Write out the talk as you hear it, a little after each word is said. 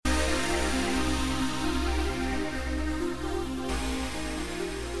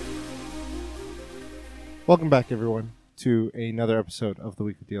Welcome back, everyone, to another episode of the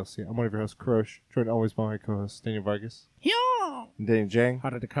Weekly DLC. I'm one of your hosts, Kurosh, joined always by my co-hosts, Daniel Vargas and Daniel Jang. How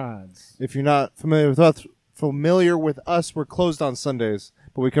did the cards? If you're not familiar with us, we're closed on Sundays,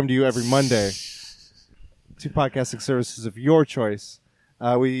 but we come to you every Monday. Two podcasting services of your choice.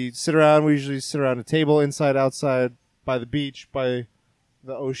 We usually sit around a table, inside, outside, by the beach, by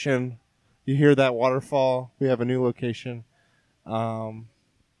the ocean. You hear that waterfall. We have a new location.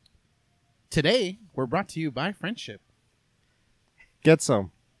 Today, we're brought to you by Friendship. Get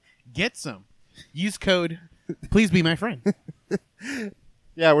some. Get some. Use code, please be my friend.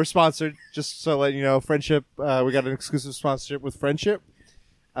 Yeah, we're sponsored. Just so let you know, Friendship. We got an exclusive sponsorship with Friendship.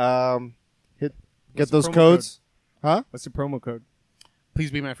 Get those codes. Huh? What's the promo code?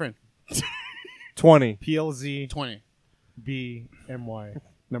 Please be my friend. 20. PLZ 20. BMY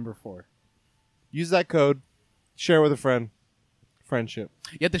number 4. Use that code. Share with a friend. Friendship.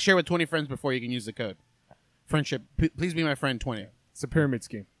 You have to share with 20 friends before you can use the code. Friendship. Please be my friend 20. It's a pyramid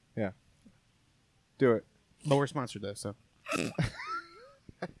scheme. Yeah. Do it. But we're sponsored though, so.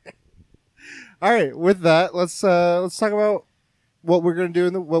 All right. With that, let's talk about what we're gonna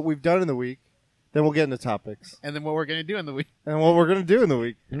do what we've done in the week. Then we'll get into topics. And then what we're going to do in the week. And what we're gonna do in the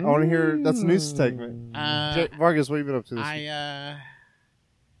week. I want to hear. That's a news segment. Vargas, what have you been up to this week?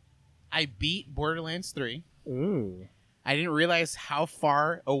 I beat Borderlands 3. Ooh. I didn't realize how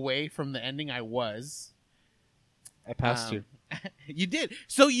far away from the ending I was. I passed you. You did.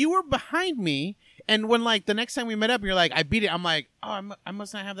 So you were behind me, and when the next time we met up, you're like, I beat it. I'm like, oh, I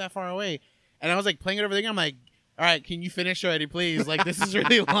must not have that far away. And I was playing it over there. I'm like, all right, can you finish already, please? This is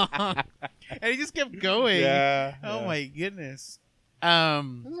really long. And he just kept going. Yeah. Oh my goodness. It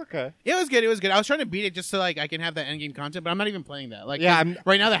was okay. It was good. It was good. I was trying to beat it just so I can have that endgame content, but I'm not even playing that.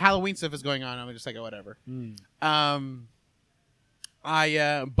 Right now the Halloween stuff is going on. I'm just oh, whatever.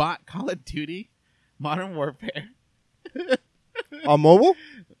 I bought Call of Duty Modern Warfare. On mobile?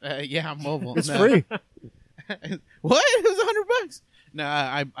 Yeah, on mobile. It's free. What? It was $100. No,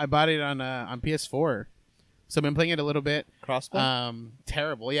 I bought it on PS4. So I've been playing it a little bit. Crossplay?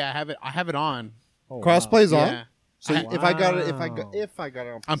 Terrible. Yeah, I have it on. Oh, Crossplay's on? Yeah. So if I got it on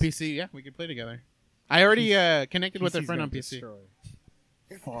On PC, yeah, we could play together. I already connected with a friend on PC.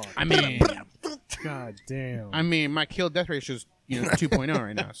 I mean, God damn. I mean, my kill death ratio is 2.0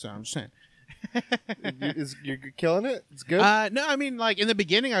 right now, so I'm just saying. You're killing it? It's good? No, I mean, in the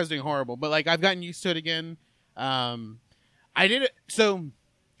beginning I was doing horrible, but I've gotten used to it again. I did it, so...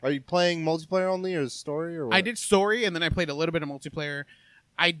 Are you playing multiplayer only or story or what? I did story, and then I played a little bit of multiplayer.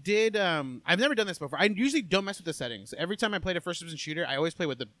 I did, I've never done this before. I usually don't mess with the settings. Every time I played a first-person shooter, I always play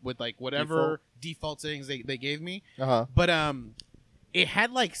with whatever default settings they gave me. Uh-huh. But, it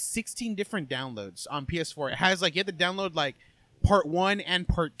had 16 different downloads on PS4. It has you have to download part 1 and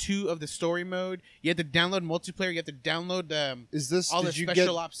part 2 of the story mode. You have to download multiplayer. You have to download Is this all did the you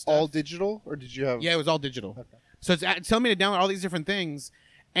special get ops stuff. all digital or did you have? Yeah, it was all digital. Okay. So it's telling me to download all these different things,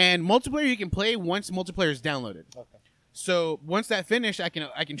 and multiplayer you can play once multiplayer is downloaded. Okay. So once that finished, I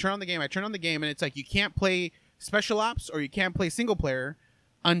can turn on the game. I turn on the game, and it's you can't play special ops or you can't play single player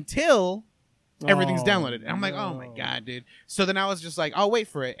until everything's downloaded. And I'm oh my god, dude. So then I was just I'll wait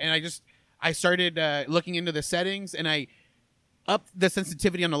for it. And I started looking into the settings, and I upped the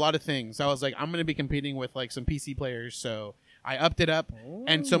sensitivity on a lot of things. I was I'm going to be competing with some PC players. So I upped it up. Ooh.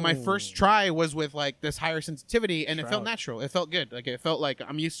 And so my first try was with this higher sensitivity, and it felt natural. It felt good. It felt like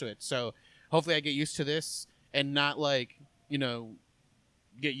I'm used to it. So hopefully I get used to this and not get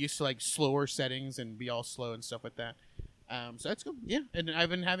used to slower settings and be all slow and stuff like that. So that's cool. Yeah. And I've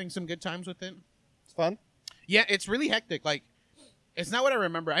been having some good times with it. It's fun. Yeah, it's really hectic. It's not what I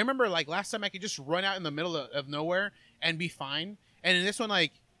remember. I remember last time I could just run out in the middle of nowhere and be fine. And in this one,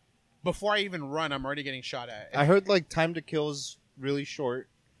 before I even run, I'm already getting shot at. I heard time to kill is really short,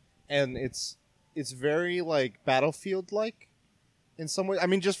 and it's very Battlefield in some way. I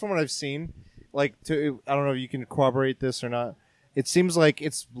mean, just from what I've seen, I don't know if you can corroborate this or not. It seems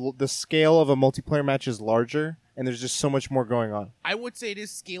the scale of a multiplayer match is larger, and there's just so much more going on. I would say it is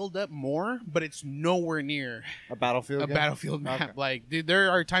scaled up more, but it's nowhere near a Battlefield Battlefield map. Okay. Dude,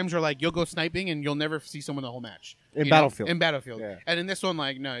 there are times where you'll go sniping and you'll never see someone the whole match. In Battlefield. In Battlefield. Yeah. And in this one,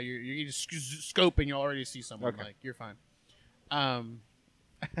 no, you just scope and you'll already see someone. Okay. You're fine.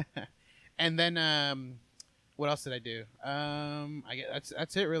 And then what else did I do? I guess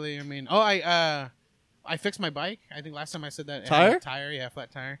that's it really. I mean, I fixed my bike. I think last time I said that. Tire? Yeah,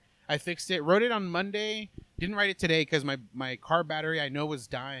 flat tire. I fixed it. Rode it on Monday. Didn't ride it today because my car battery I know was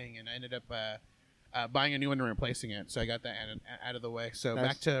dying, and I ended up buying a new one and replacing it. So I got that out of the way. So nice.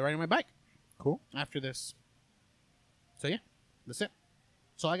 Back to riding my bike. Cool. After this. So yeah, that's it.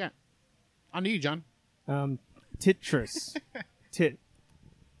 That's all I got. On to you, John. Tetris. Tit.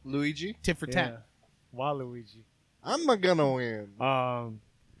 Luigi? Tit for tat. Waluigi. I'm not gonna win.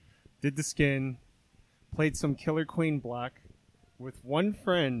 Did the skin. Played some Killer Queen Black with one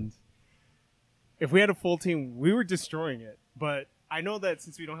friend. If we had a full team, we were destroying it. But I know that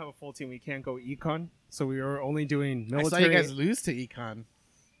since we don't have a full team, we can't go econ. So we were only doing I military. saw you guys lose to econ.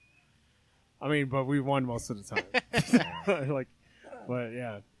 I mean, but we won most of the time. But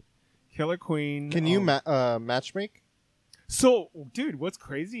yeah. Killer Queen. Can you matchmake? So, dude, what's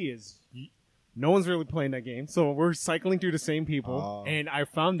crazy is no one's really playing that game. So we're cycling through the same people. Oh. And I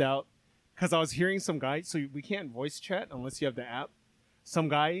found out, because I was hearing some guy, so we can't voice chat unless you have the app. Some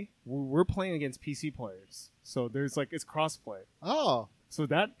guy, we're playing against PC players. So there's it's crossplay. Oh. So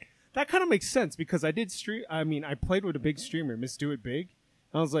that kind of makes sense because I did stream. I mean, I played with a big streamer, Miss Do It Big.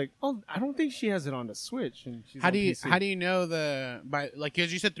 I was like, oh, I don't think she has it on the Switch. And she's How on do you PC. know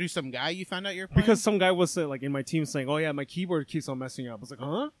because you said through some guy you found out you're playing? Because some guy was in my team saying, oh yeah, my keyboard keeps on messing up. I was like,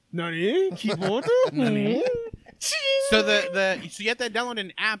 huh? Nani? Keyboard? Nani? So so you have to download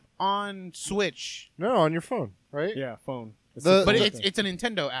an app on Switch. No, on your phone, right? Yeah, phone. But It's a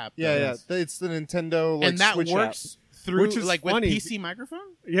Nintendo app. Yeah. It's the Nintendo and that Switch works app. through Which is with funny. PC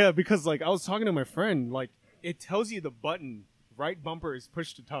microphone? Yeah, because I was talking to my friend, it tells you the button, right bumper is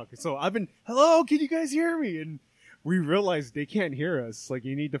push to talk. So I've been, hello, can you guys hear me? And we realized they can't hear us.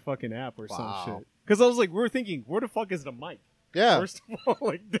 You need the fucking app or some shit. Because I was we were thinking, where the fuck is the mic? Yeah. First of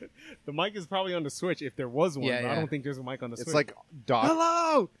all, the mic is probably on the Switch if there was one. Yeah, but I yeah. don't think there's a mic on the It's Switch. like dock.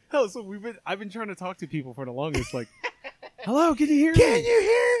 Hello. Hell, so I've been trying to talk to people for the longest. Hello, can you hear me? Can you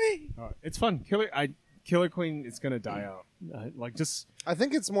hear me? It's fun. Killer Queen is gonna die out. Just I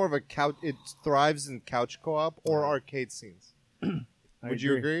think it's more of a couch. It thrives in couch co-op or arcade scenes. Would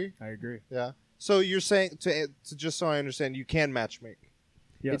you agree? I agree. Yeah. So you're saying to just so I understand, you can matchmake.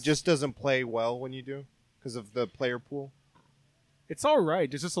 Yes. It just doesn't play well when you do because of the player pool. It's all right.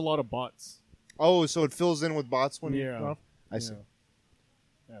 There's just a lot of bots. Oh, so it fills in with bots when Yeah. you off? I see.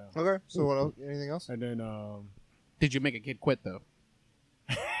 Yeah. Okay. So what else? Anything else? And then Did you make a kid quit though?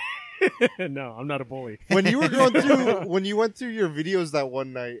 no, I'm not a bully. When you were going through, when you went through your videos that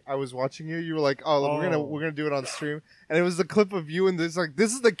one night, I was watching you. You were like, "Oh, we're gonna do it on stream," and it was the clip of you and this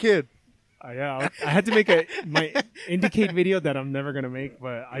this is the kid. Yeah, I had to make my indicate video that I'm never gonna make,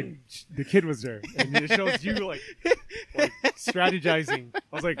 but the kid was there, and it shows you like strategizing. I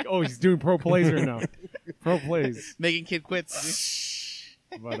was like, oh, he's doing pro plays right now, pro plays. Making kid quits.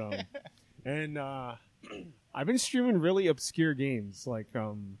 But and I've been streaming really obscure games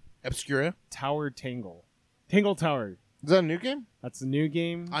Obscura Tangle Tower. Is that a new game? That's a new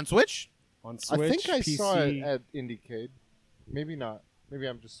game On Switch? on Switch. I think I PC. saw it at Indiecade. Maybe not. Maybe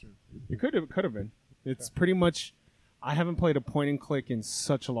I'm just. It could have been. It's pretty much. I haven't played a point and click in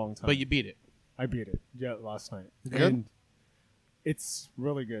such a long time. But you beat it. I beat it. Yeah, last night. Good? And it's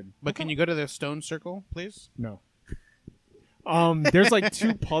really good. But can you go to the stone circle, please? No. There's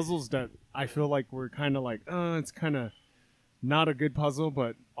two puzzles that I feel like were kind of it's kind of not a good puzzle,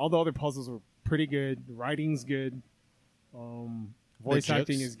 but all the other puzzles were pretty good. The writing's good. Voice The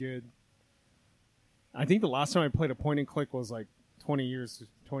acting jokes? is good. I think the last time I played a point and click was 20 years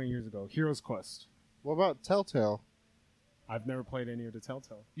ago. Hero's Quest. What about Telltale? I've never played any of the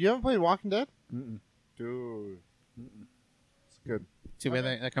Telltale. You haven't played Walking Dead? Mm-mm. Dude. It's good. Too bad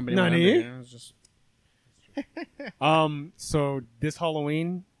that company Nani? went under. It was just... So this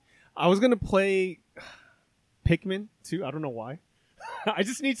Halloween, I was gonna play Pikmin 2. I don't know why. I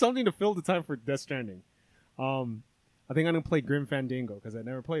just need something to fill the time for Death Stranding. I think I'm gonna play Grim Fandango because I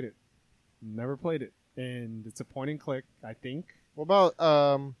never played it. And it's a point and click. I think What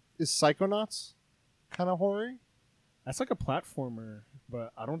about is Psychonauts kind of horror? that's like a platformer,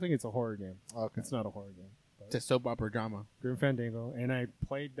 but I don't think it's a horror game. Okay. It's not a horror game. It's a soap opera drama. Grim Fandango, and I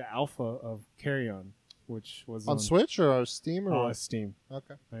played the alpha of Carry On, which was On Switch or Steam or what? Steam,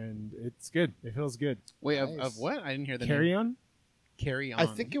 Okay. and it's good. It feels good. Wait, Nice. of what? I didn't hear the Carry name. On, Carry On. I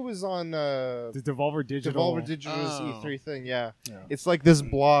think it was on the Devolver Digital. Devolver Digital's Oh. E3 thing. Yeah. Yeah. It's like this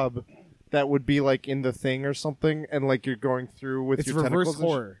blob that would be in the thing or something, and you're going through with It's your reverse tentacles. and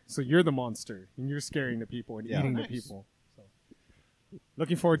horror. So you're the monster, and you're scaring the people and Yeah. eating Nice. the people. So,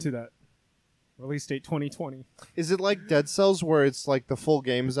 looking forward to that. Release date 2020. Is it like Dead Cells where it's the full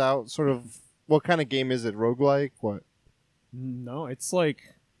game's out? Sort of. What kind of game is it? Roguelike? What? No, it's like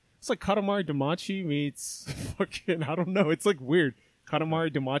Katamari Damacy meets fucking, I don't know. It's weird.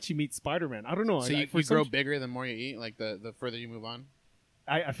 Katamari Damacy meets Spider-Man. I don't know. So you grow bigger the more you eat, the further you move on?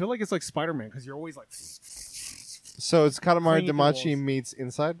 I feel like it's like Spider-Man because you're always So it's Katamari Clinging to Damacy walls. meets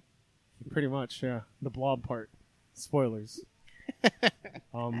Inside. pretty much, yeah. The blob part. Spoilers.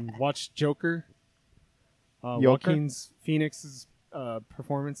 Watch Joker. Joaquin's Phoenix's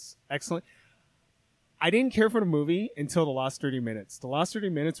performance, excellent. I didn't care for the movie until the last 30 minutes. The last 30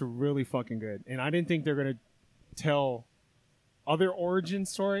 minutes were really fucking good. And I didn't think they're going to tell other origin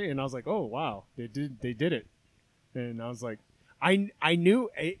story. And I was like, oh, wow, they did it. And I was like, I knew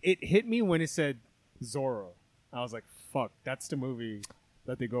it hit me when it said Zorro. I was like, fuck, that's the movie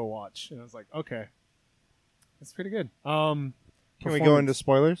that they go watch. And I was like, okay, that's pretty good. Can we go into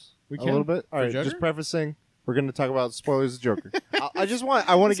spoilers? We a little bit. All right, Joker? just prefacing. We're going to talk about spoilers of Joker.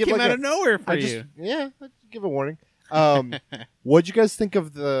 I want to give came like out of nowhere for you. Yeah, I'd give a warning. What'd you guys think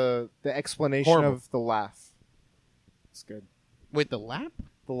of the explanation Horrible. of the laugh? It's good. With the lap?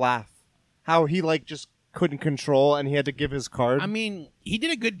 The laugh. How he like just couldn't control and he had to give his card. I mean, he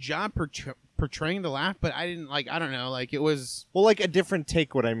did a good job portraying the laugh, but I didn't like. I don't know. Like it was. Well, like a different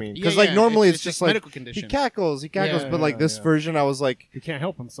take. What I mean, because Yeah, like yeah, normally it's it's just a like medical condition. he cackles, Yeah, but like this version, I was like, He can't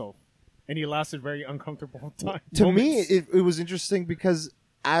help himself. And he lasted very uncomfortable time. to me, moments. it was interesting because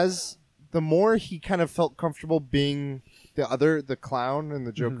as the more he kind of felt comfortable being the clown and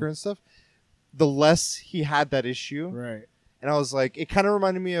the Joker and stuff, the less he had that issue. Right. And I was like, it kind of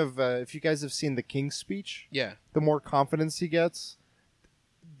reminded me of if you guys have seen the King's Speech. Yeah. The more confidence he gets,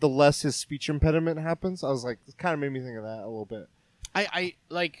 the less his speech impediment happens. I was like, it kind of made me think of that a little bit. I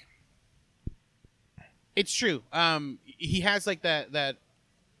like. It's true. He has like that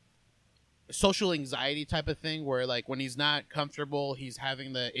social anxiety type of thing where like when he's not comfortable, he's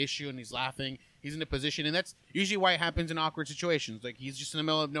having the issue and he's laughing. He's in a position, and that's usually why it happens in awkward situations. Like he's just in the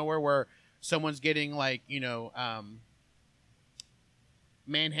middle of nowhere where someone's getting like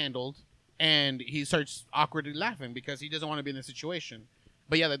manhandled, and he starts awkwardly laughing because he doesn't want to be in the situation.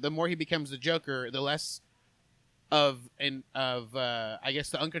 But yeah, the more he becomes the Joker, the less of I guess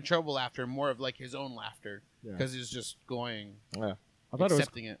the uncontrollable laughter, more of like his own laughter because he's just going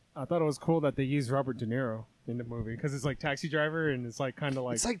accepting it. I thought it was cool that they used Robert De Niro in the movie because it's like Taxi Driver and it's like kind of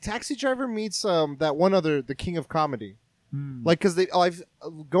like It's like Taxi Driver meets that one other, the King of Comedy. Like, because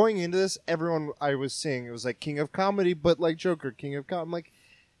going into this, everyone I was seeing, it was like King of Comedy, but like Joker, King of Comedy. I'm like,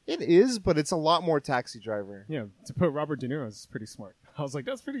 it is, but it's a lot more Taxi Driver. yeah, to put Robert De Niro is pretty smart. I was like,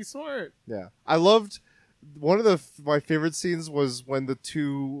 that's pretty smart. Yeah. I loved, one of my favorite scenes was when the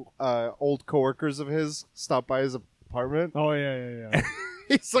two old coworkers of his stopped by his apartment. Oh yeah.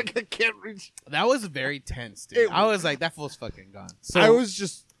 He's like, I can't reach. That was very tense, dude. I was like, that fool's fucking gone. So I was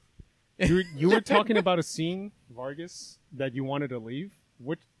just. you were talking about a scene, Vargas, that you wanted to leave,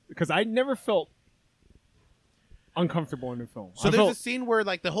 which because I never felt uncomfortable in the film. So I there's felt, a scene where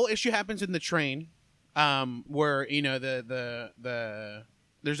like the whole issue happens in the train, where the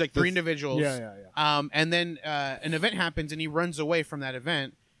there's like three individuals. Yeah. And then an event happens, and he runs away from that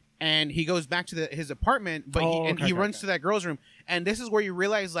event, and he goes back to his apartment, but he runs to that girl's room, and this is where you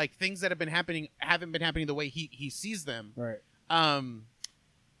realize like things that have been happening haven't been happening the way he sees them. Right.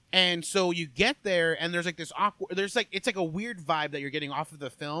 And so you get there, and there's like this awkward. There's like it's like a weird vibe that you're getting off of the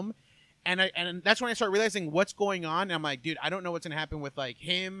film, and that's when I start realizing what's going on. And I'm like, dude, I don't know what's gonna happen with like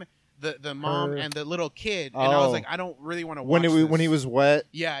him, the mom, and the little kid. And I was like, I don't really want to watch this. When he was wet.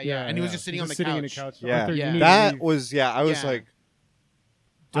 Yeah, and he was just sitting on the couch. in the couch. Yeah, Arthur, you need to that leave. was I was like.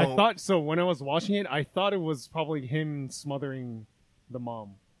 I Don't- thought so when I was watching it. I thought it was probably him smothering the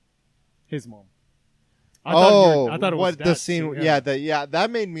mom, his mom. I thought it was what the that scene?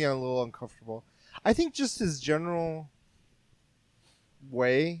 That made me a little uncomfortable. I think just his general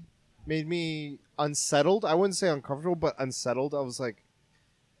way made me unsettled. I wouldn't say uncomfortable, but unsettled. I was like,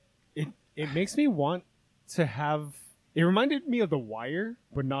 It makes me want to have. It reminded me of The Wire,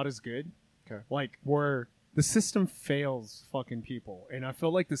 but not as good. Okay. Like where the system fails fucking people, and I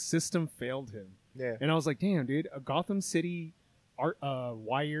felt like the system failed him. yeah. And I was like, damn, dude, a Gotham City art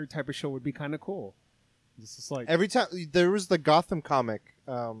Wire type of show would be kind of cool. It's just like Every time there was the Gotham comic,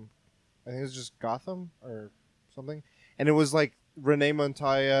 I think it was just Gotham or something, and it was like Renee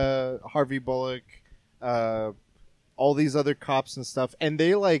Montoya, Harvey Bullock, all these other cops and stuff, and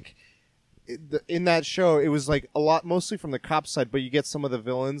they like in that show it was like a lot mostly from the cop side, but you get some of the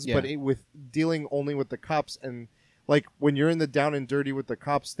villains, but with dealing only with the cops, and like when you're in the down and dirty with the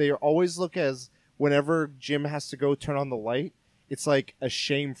cops, they always look as whenever Jim has to go turn on the light. It's like a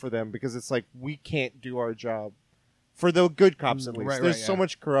shame for them because it's like we can't do our job for the good cops at least. Right, There's so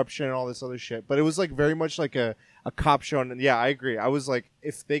much corruption and all this other shit, but it was like very much like a cop show. And yeah, I agree. I was like,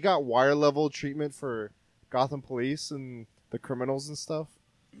 if they got Wire level treatment for Gotham Police and the criminals and stuff,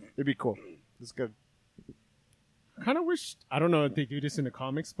 it'd be cool. It's good. I kind of wish, I don't know if they do this in the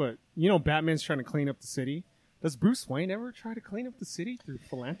comics, but Batman's trying to clean up the city. Does Bruce Wayne ever try to clean up the city through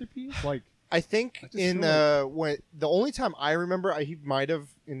philanthropy? Like, I think I just in feel when the only time I remember, he might have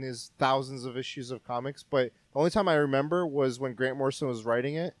in his thousands of issues of comics, but the only time I remember was when Grant Morrison was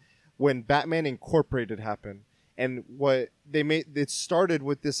writing it, when Batman Incorporated happened, and what they made. It started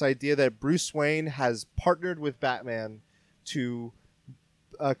with this idea that Bruce Wayne has partnered with Batman to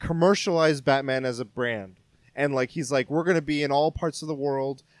commercialize Batman as a brand, and like he's like, we're gonna be in all parts of the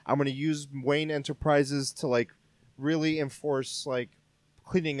world. I'm gonna use Wayne Enterprises to like really enforce like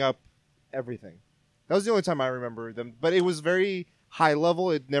cleaning up everything. That was the only time I remember them, but it was very high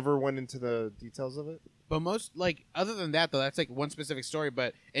level. It never went into the details of it. But most, like, other than that, though, that's, like, one specific story.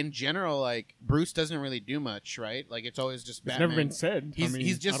 But in general, like, Bruce doesn't really do much, right? Like, it's always just It's Batman. never been said.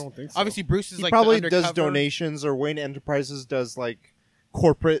 He's just... I don't think so. Obviously, Bruce is, He like, probably the does undercover... donations, or Wayne Enterprises does like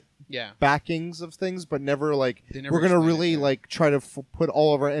corporate Yeah. backings of things, but never like They never we're gonna explain it, really yeah. like try to put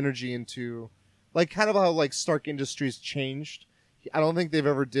all of our energy into like kind of how like Stark Industries changed. I don't think they've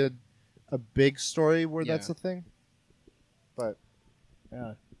ever did a big story where Yeah. that's a thing. But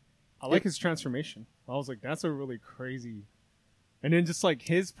Yeah. I like his transformation. I was like, that's a really crazy. And then just like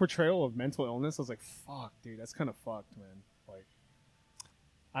his portrayal of mental illness, I was like, fuck, dude, that's kind of fucked, man. Like,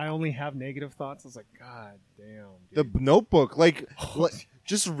 I only have negative thoughts. I was like, God damn, the dude. Notebook, like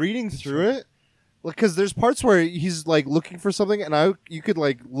just reading through it, because there's parts where he's like looking for something, and you could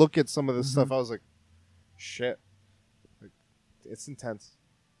like look at some of the stuff. I was like, shit, like, it's intense.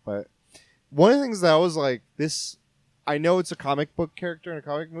 But one of the things that I was like, this, I know it's a comic book character in a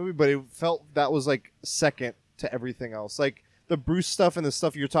comic movie, but it felt that was like second to everything else. Like the Bruce stuff and the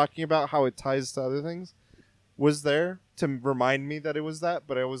stuff you're talking about, how it ties to other things, was there to remind me that it was that.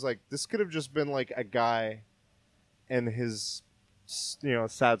 But I was like, this could have just been like a guy and his,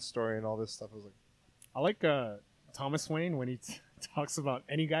 sad story and all this stuff. I was like, I like Thomas Wayne when he talks about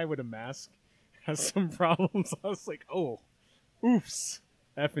any guy with a mask has some problems. I was like, oh, oops.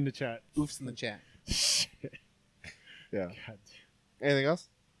 F in the chat. Oofs in the chat. Shit. yeah. God. Anything else?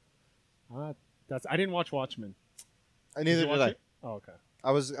 I didn't watch Watchmen. Neither you did watch I. it? Oh, okay.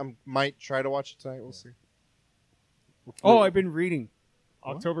 I might try to watch it tonight. We'll see. Oh, I've been reading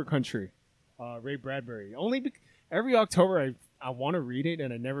October Country, Ray Bradbury. Every October I want to read it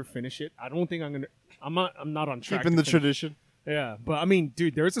and I never finish it. I don't think I'm gonna. I'm not on track. Keeping to the finish. tradition. Yeah, but I mean,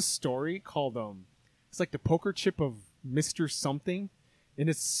 dude, there's a story called it's like the poker chip of Mr. Something, and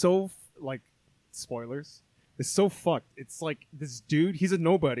it's so like spoilers. It's so fucked. It's like this dude. He's a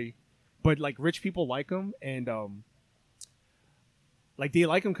nobody, but like rich people like him, and like they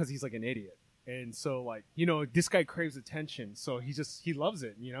like him because he's like an idiot. And so like this guy craves attention, so he loves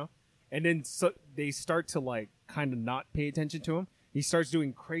it, And then they start to like kind of not pay attention to him. He starts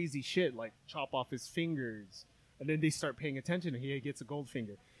doing crazy shit like chop off his fingers. And then they start paying attention. He gets a gold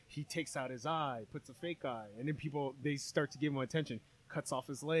finger. He takes out his eye, puts a fake eye. And then they start to give him attention. Cuts off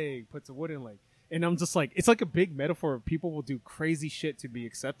his leg, puts a wooden leg. And I'm just like, it's like a big metaphor of people will do crazy shit to be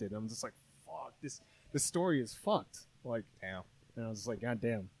accepted. I'm just like, fuck, this story is fucked. Like, Damn. And I was like, God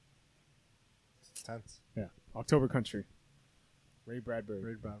damn. It's tense. Yeah. October Country. Ray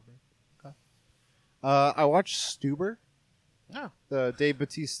Bradbury. Okay. I watched Stuber. Oh. The Dave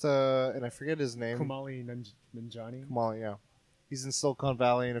Bautista, and I forget his name. Kumali Nanjiani. Kumali, yeah. He's in Silicon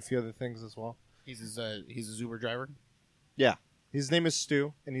Valley and a few other things as well. He's a Uber driver. Yeah. His name is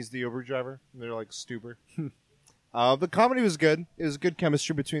Stu, and he's the Uber driver. And they're like Stuber. The comedy was good. It was good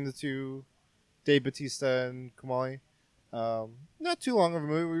chemistry between the two, Dave Bautista and Kumali. Not too long of a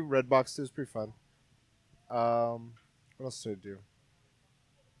movie. We redboxed it. It was pretty fun. What else did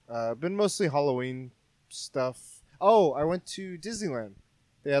I do? Been mostly Halloween stuff. Oh, I went to Disneyland.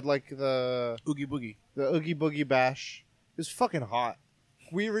 They had like the Oogie Boogie. Oogie Boogie Bash. It was fucking hot.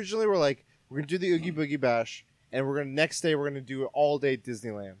 We originally were like, we're gonna do the Oogie Boogie Bash, and next day we're gonna do it all day at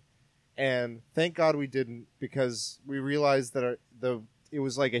Disneyland. And thank God we didn't, because we realized that it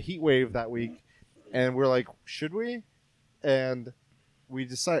was like a heat wave that week, and we're like, should we? And we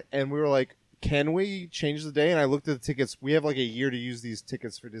decided, and we were like, can we change the day? And I looked at the tickets. We have like a year to use these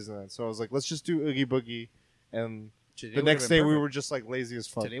tickets for Disneyland. So I was like, let's just do Oogie Boogie. And Today the would've next been day we perfect. were just like lazy as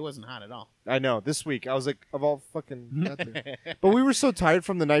fuck. Today wasn't hot at all. I know. This week I was like, of all fucking. But we were so tired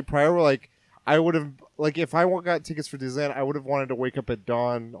from the night prior. We're like, I would have like if I got tickets for Disneyland, I would have wanted to wake up at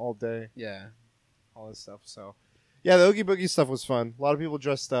dawn all day, Yeah. all this stuff. So, yeah, the Oogie Boogie stuff was fun. A lot of people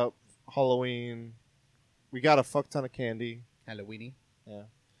dressed up. Halloween. We got a fuck ton of candy. Halloweeny. Yeah.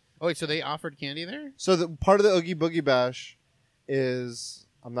 Oh wait, so they offered candy there? So the part of the Oogie Boogie Bash is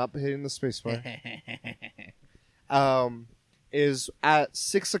I'm not hitting the spacebar. Is at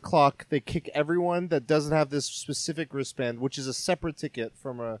 6:00 they kick everyone that doesn't have this specific wristband, which is a separate ticket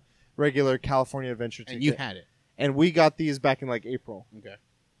from a regular California Adventure ticket. And you had it. And we got these back in like April. Okay.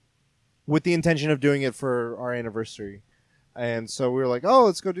 with the intention of doing it for our anniversary. And so we were like, oh,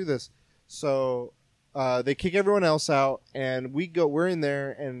 let's go do this. So they kick everyone else out, and we're in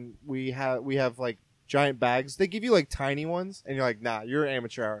there, and we have like giant bags. They give you like tiny ones, and you're like, nah, you're an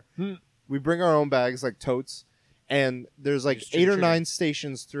amateur hour. We bring our own bags, like totes, and there's like 8 or 9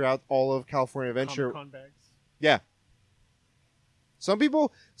 stations throughout all of California Adventure. Comic-Con bags. Yeah. Some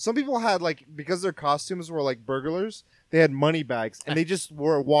people had like, because their costumes were like burglars, they had money bags, and they just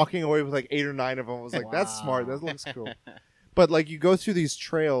were walking away with like 8 or 9 of them. I was like, that's smart. That looks cool. But like, you go through these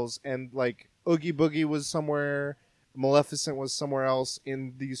trails, and like Oogie Boogie was somewhere, Maleficent was somewhere else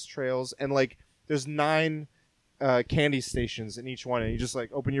in these trails, and like there's 9 candy stations in each one, and you just like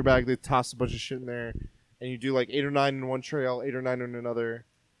open your bag, they toss a bunch of shit in there, and you do like 8 or 9 in one trail, 8 or 9 in another.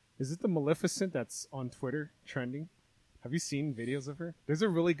 Is it the Maleficent that's on Twitter trending? Have you seen videos of her? There's a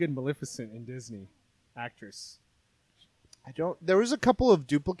really good Maleficent in Disney actress. There was a couple of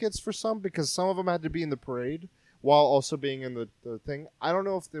duplicates for some, because some of them had to be in the parade while also being in the thing. I don't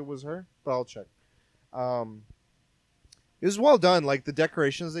know if it was her, but I'll check. It was well done. Like, the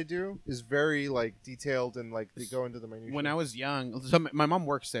decorations they do is very like detailed, and like they go into the minutiae. When I was young, so my mom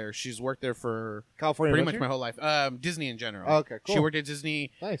works there. She's worked there for California pretty Adventure? much my whole life. Disney in general. Oh, okay, cool. She worked at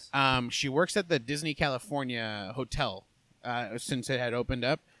Disney. Nice. She works at the Disney California hotel. Since it had opened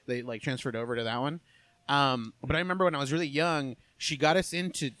up, they like transferred over to that one. But I remember when I was really young, she got us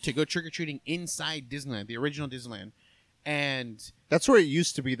to go trick or treating inside Disneyland, the original Disneyland, and that's where it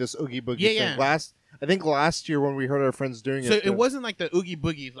used to be. This Oogie Boogie thing. Yeah. I think last year when we heard our friends doing so it, it wasn't like the Oogie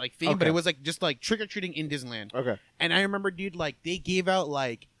Boogie like theme, but Okay. it was like just like trick or treating in Disneyland. Okay. And I remember, dude, like they gave out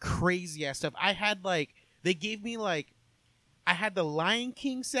like crazy ass stuff. They gave me like. I had the Lion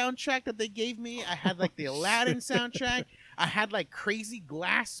King soundtrack that they gave me. I had like the Aladdin soundtrack. I had like crazy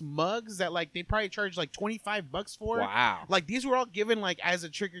glass mugs that like they probably charged like $25 for. Wow. Like these were all given like as a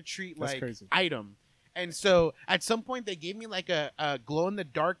trick or treat That's like crazy. item. And so at some point they gave me like a glow in the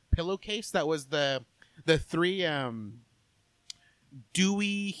dark pillowcase that was the 3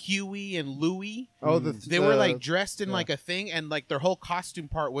 Dewey, Huey, and Louie. Oh, They were like dressed in like a thing, and like their whole costume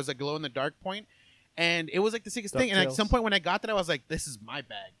part was a glow in the dark point. And it was like the sickest thing. And at some point when I got that, I was like, this is my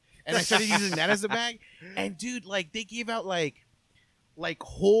bag. And I started using that as a bag. And dude, like they gave out like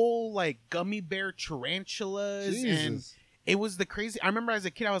whole like gummy bear tarantulas. Jesus. And it was the crazy. I remember as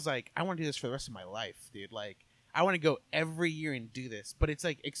a kid, I was like, I want to do this for the rest of my life, dude. Like I want to go every year and do this. But it's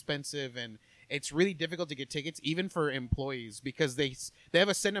like expensive, and it's really difficult to get tickets, even for employees, because they have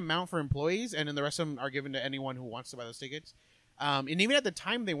a set amount for employees, and then the rest of them are given to anyone who wants to buy those tickets. And even at the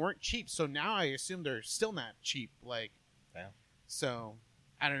time, they weren't cheap. So now I assume they're still not cheap. Like, yeah. So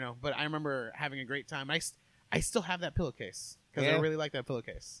I don't know, but I remember having a great time. I still have that pillowcase because I Yeah. really like that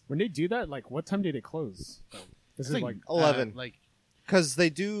pillowcase. When they do that, like, what time do they close? Is it like 11. Like Because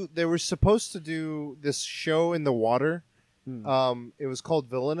they were supposed to do this show in the water. It was called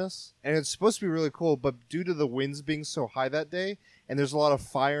Villainous, and it's supposed to be really cool, but due to the winds being so high that day, and there's a lot of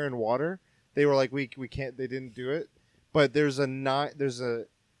fire and water, they were like, we can't. They didn't do it. But there's an 8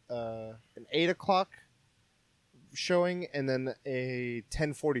 o'clock showing, and then a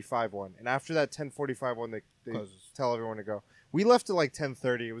 10:45 one, and after that 10:45 one, they tell everyone to go. We left at like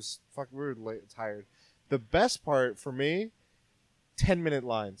 10:30. It was we were late, tired. The best part for me, 10-minute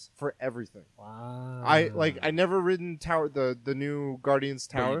lines for everything. wow. I never ridden Tower the new Guardians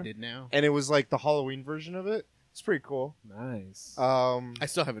what Tower, you did now. and it was like the Halloween version of it. It's pretty cool. Nice. I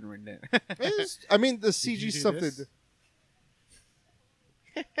still haven't ridden it. I mean the you CG do stuff. this?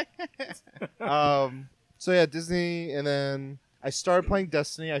 So yeah, Disney, and then I started playing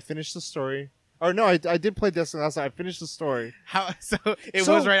Destiny. I finished the story. Or no, I did play Destiny last night. I finished the story. So it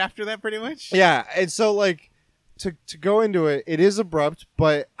So- was right after that, pretty much. Yeah, and so like to go into it, it is abrupt,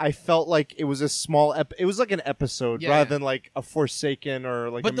 but I felt like it was a small. It was like an episode Yeah. rather than like a Forsaken or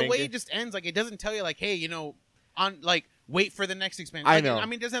like. But a the main way game. it just ends, like it doesn't tell you, like, hey, on like wait for the next expansion. I Like, know. I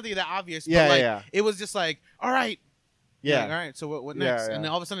mean, it doesn't have to be that obvious. Yeah, but like yeah. it was just like, all right, Yeah. like, all right. So what Yeah, next? yeah. And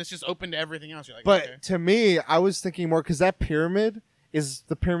then all of a sudden, it's just open to everything else. You're like, But okay. to me, I was thinking more because that pyramid is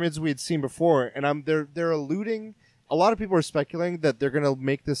the pyramids we had seen before, and they're alluding. A lot of people are speculating that they're gonna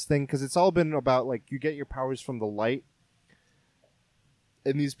make this thing because it's all been about like you get your powers from the light,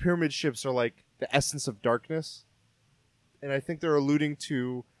 and these pyramid ships are like the essence of darkness, and I think they're alluding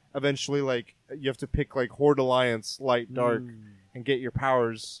to eventually like you have to pick like Horde Alliance, light, dark, and get your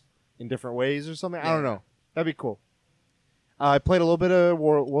powers in different ways or something. I don't know. That'd be cool. I played a little bit of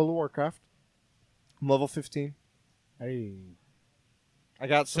World of Warcraft. I'm level 15. Hey. I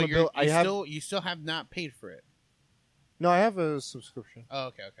got So some. you still have not paid for it. No, I have a subscription. Oh,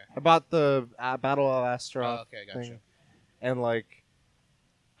 okay. I bought the Battle of Astaroth Oh, okay, gotcha. thing, and like,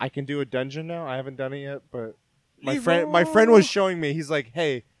 I can do a dungeon now. I haven't done it yet, but my friend was showing me. He's like,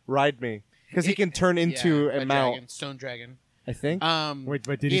 "Hey, ride me," because he can turn into a mount. Dragon, stone dragon. I think. Wait,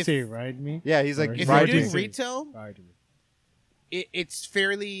 but did he say ride me? Yeah, he's like, If ride you're me. doing retail, Ride me. it's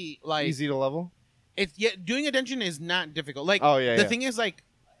fairly like Easy to level. It's doing a dungeon is not difficult. Like, the thing is, like,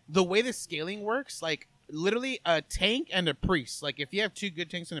 the way the scaling works, like, literally a tank and a priest. Like, if you have 2 good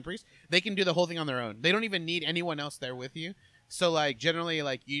tanks and a priest, they can do the whole thing on their own. They don't even need anyone else there with you. So, like, generally,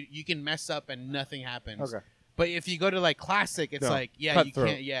 like, you can mess up and nothing happens. Okay. But if you go to, like, classic, it's like, you Cutthroat.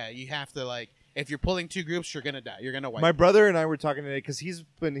 can't. Yeah, you have to, like, if you're pulling 2 groups, you're gonna die. You're gonna wipe. My brother and I were talking today because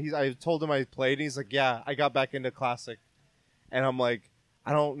I told him I played, and he's like, "Yeah, I got back into classic," and I'm like,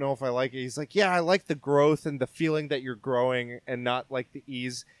 "I don't know if I like it." He's like, "Yeah, I like the growth and the feeling that you're growing, and not like the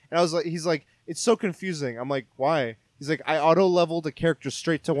ease." And I was like, "He's like, it's so confusing." I'm like, "Why?" He's like, "I auto leveled a character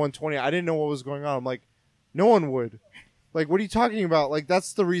straight to 120. I didn't know what was going on." I'm like, "No one would." Like, what are you talking about? Like,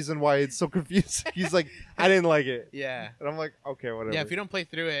 that's the reason why it's so confusing. He's like, "I didn't like it." Yeah. And I'm like, "Okay, whatever." Yeah, if you don't play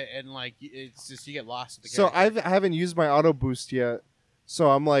through it and, like, it's just you get lost with the So character. I haven't used my auto boost yet.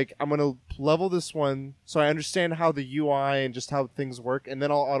 So I'm like, I'm gonna level this one so I understand how the UI and just how things work, and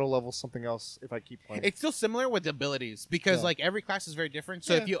then I'll auto level something else if I keep playing. It's still similar with abilities because like every class is very different.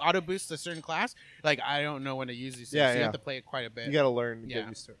 So if you auto boost a certain class, like I don't know when to use these things. So you have to play it quite a bit. You gotta learn to Yeah. get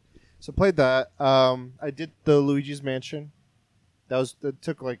used to it. So played that. I did the Luigi's Mansion. That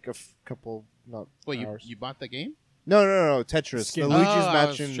took like a couple hours. You bought the game? No, Tetris. Skin. The Luigi's I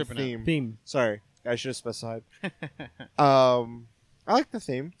was Mansion tripping out. theme. Sorry, I should have specified. I like the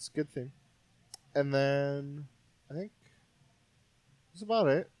theme. It's a good theme. And then I think that's about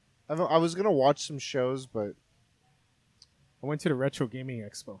it. I was gonna watch some shows, but I went to the Retro Gaming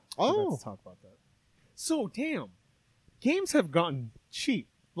Expo. Oh. Let's talk about that. So, damn. Games have gotten cheap.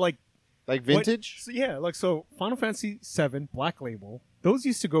 Like vintage. So Final Fantasy VII Black Label, those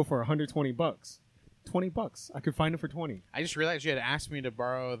used to go for $120. $20. I could find it for 20. I just realized you had asked me to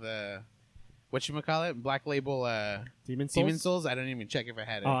borrow the whatchamacallit, Black Label Demon Souls? Demon Souls. I don't even check if I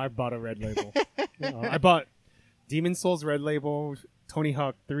had it. Oh, I bought a red label. I bought Demon Souls Red Label, Tony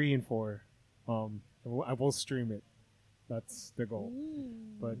Hawk 3 and 4. I will stream it. That's the goal.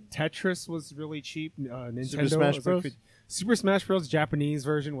 But Tetris was really cheap. Nintendo Super Smash was Bros? Like Super Smash Bros. Japanese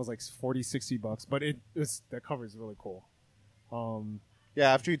version was like $40-$60, but the cover is really cool.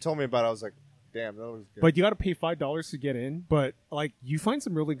 Yeah, after you told me about it, I was like, damn, that was good. But you got to pay $5 to get in. But like, you find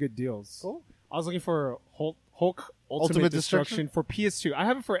some really good deals. Cool. I was looking for Hulk Ultimate Destruction for PS2. I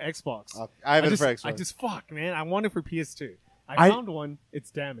have it for Xbox. I have it for Xbox. I just man. I want it for PS2. I found one.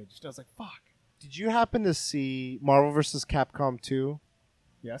 It's damaged. I was like, fuck. Did you happen to see Marvel vs. Capcom 2?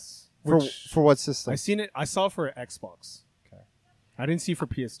 Yes. For what system? I seen it. I saw it for Xbox. Okay. I didn't see it for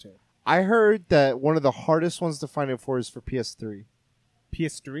PS2. I heard that one of the hardest ones to find it for is for PS3.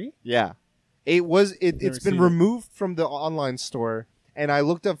 PS3? Yeah. It's been seen it. removed from the online store, and I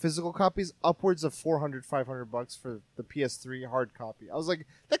looked up physical copies, upwards of $400-$500 for the PS3 hard copy. I was like,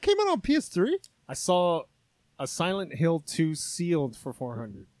 that came out on PS3? I saw a Silent Hill 2 sealed for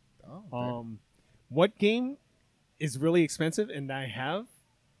 $400. Oh, What game is really expensive and I have?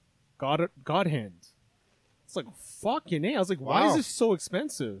 God Hand. It's like, fucking A. I was like, why is Wow. this so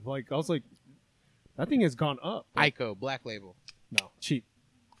expensive? Like, I was like, that thing has gone up. Ico, Black Label. No, cheap.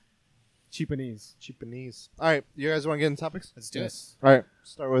 Cheapanese. Cheapanese. All right, you guys want to get into topics? Let's do it. Yes. All right,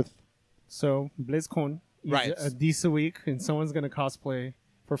 start with... So, BlizzCon is Right. a decent week, and someone's going to cosplay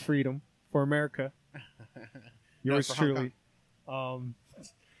for freedom, for America. Yours for Hong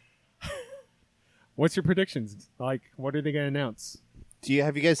truly. What's your predictions? Like, what are they going to announce?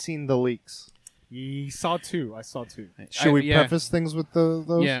 Have you guys seen the leaks? I saw two. Should we preface things with those?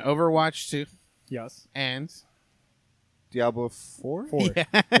 Yeah, Overwatch 2 Yes. and Diablo 4?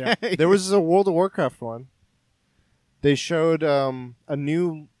 Yeah. There was a World of Warcraft one. They showed a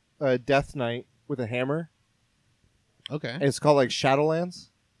new Death Knight with a hammer. Okay. It's called like Shadowlands.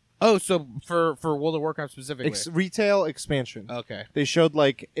 Oh, so for World of Warcraft specifically. Retail expansion. Okay. They showed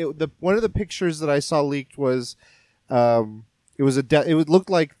like one of the pictures that I saw leaked was it was it would look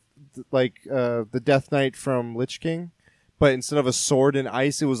like the Death Knight from Lich King, but instead of a sword and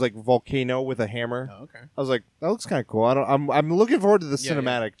ice, it was like volcano with a hammer. Oh, okay. I was like, that looks kind of cool. I'm looking forward to the Yeah,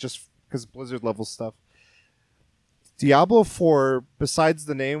 cinematic just because Blizzard level stuff. Diablo 4, besides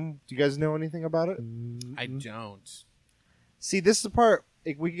the name, do you guys know anything about it? I don't. See, this is the part.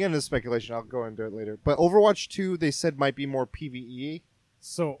 We can get into speculation. I'll go into it later. But Overwatch 2, they said might be more PvE.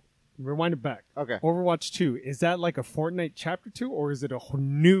 So, rewind it back. Okay. Overwatch 2, is that like a Fortnite Chapter 2, or is it a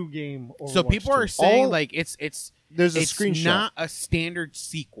new game? So Overwatch people 2? are saying like it's There's a it's screenshot. not a standard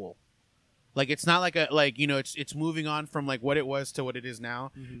sequel. Like it's not like it's moving on from like what it was to what it is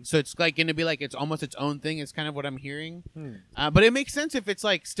now. Mhm. So it's like going to be like it's almost its own thing. It's kind of what I'm hearing. But it makes sense if it's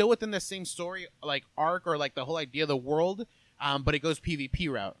like still within the same story like arc or like the whole idea of the world, but it goes PvP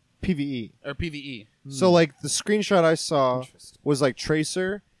route PVE. or PvE. So like the screenshot I saw Interesting. was like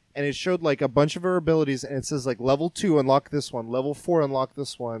Tracer, and it showed like a bunch of her abilities, and it says like level 2 unlock this one, level 4 unlock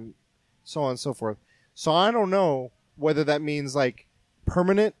this one, so on and so forth. So I don't know whether that means like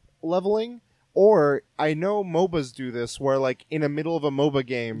permanent leveling, or I know MOBAs do this where like in the middle of a MOBA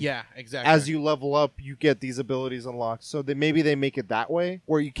game, Yeah, exactly. as you level up, you get these abilities unlocked. So maybe they make it that way,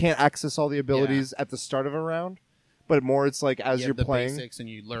 where you can't access all the abilities at the start of a round, but more it's like as you you're have the playing basics and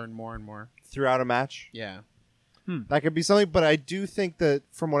you learn more and more. throughout a match. Yeah. That could be something, but I do think that,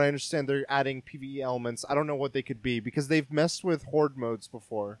 from what I understand, they're adding PvE elements. I don't know what they could be, because they've messed with horde modes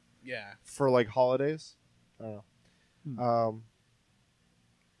before Yeah. for, like, holidays. I don't know.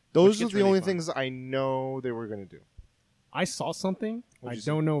 Those are gets the really only fun. things I know they were going to do. I saw something. What'd I you see?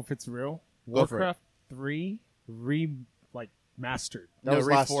 don't know if it's real. Go for it. Warcraft 3 mastered. That was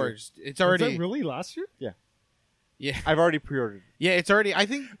last year. Reforged. It's Was already that really last year? Yeah. I've already pre-ordered. Yeah, it's already I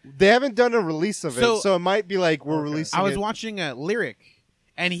think They haven't done a release of So- it, so it might be like we're Okay. releasing I was it. watching a Lyric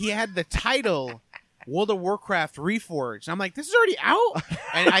and he had the title World of Warcraft Reforged. I'm like, this is already out?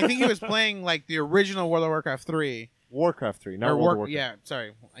 And I think he was playing like the original World of Warcraft 3. Warcraft 3, not Or World of Warcraft. Yeah,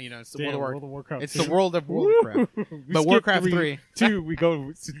 sorry. It's the Damn, World of Warcraft. Warcraft. It's the World of Warcraft. We But skipped Warcraft 3. 2, we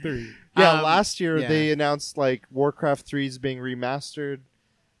go to 3. Yeah, last year yeah. they announced like Warcraft 3 is being remastered.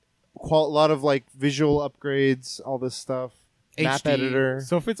 A lot of like visual upgrades, all this stuff. Map HD. editor.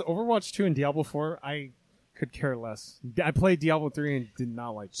 So if it's Overwatch 2 and Diablo 4, I could care less. I played Diablo 3 and did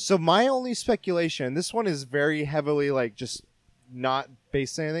not like it. So my only speculation, this one is very heavily like just not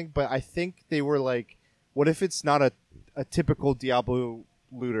based on anything, but I think they were like, what if it's not a typical Diablo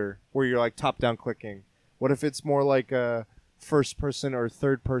looter where you're like top down clicking? What if it's more like a first person or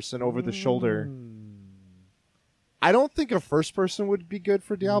third person over the shoulder? I don't think a first person would be good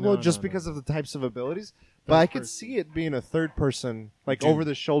for Diablo No, just no, no. because of the types of abilities, but I could person. see it being a third person, like Dude, over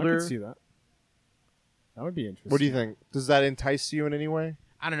the I shoulder. could see that. That would be interesting. What do you think? Does that entice you in any way?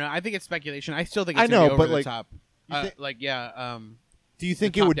 I don't know. I think it's speculation. I still think I it's gonna know, be over but, the like, top. you thi- Do you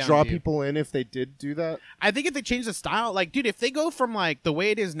think The it would top-down draw view. people in if they did do that? I think if they change the style, like, dude, if they go from like the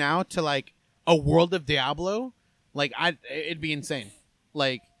way it is now to like a world of Diablo, like, it'd be insane.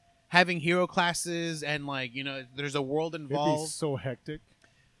 Like having hero classes and like there's a world It'd be involved. so hectic.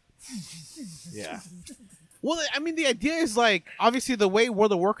 Yeah. Well, I mean, the idea is like obviously the way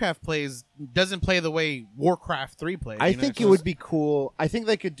World of Warcraft plays doesn't play the way Warcraft 3 plays. I think it would be cool. I think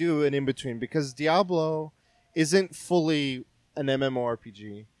they could do an in between because Diablo isn't fully an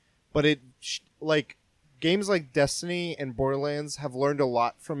MMORPG, but like games like Destiny and Borderlands have learned a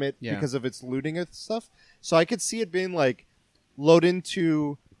lot from it Yeah. because of its looting and stuff. So I could see it being like load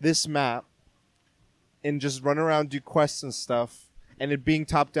into this map and just run around, do quests and stuff, and it being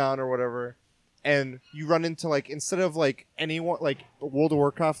top down or whatever. And you run into like instead of like anyone like World of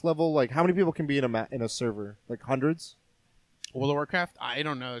Warcraft level, like how many people can be in a server? Like hundreds? World of Warcraft. I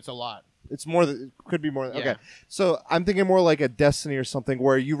don't know. It's a lot. It's more than it could be more than, Yeah. okay. So I'm thinking more like a Destiny or something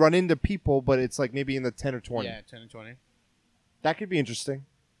where you run into people, but it's like maybe in the 10 or 20. Yeah, 10 and 20. That could be interesting.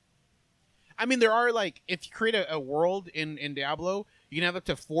 I mean, there are like if you create a world in Diablo, you can have up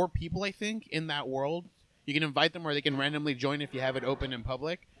to 4 people, I think, in that world. You can invite them, or they can randomly join if you have it open in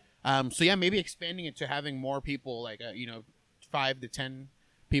public. So yeah, maybe expanding it to having more people, like 5 to 10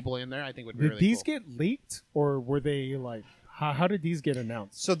 people in there, I think would be Did really these cool. get leaked, or were they like? How did these get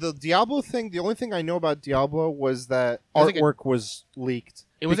announced? So the Diablo thing, the only thing I know about Diablo was that was like artwork was leaked.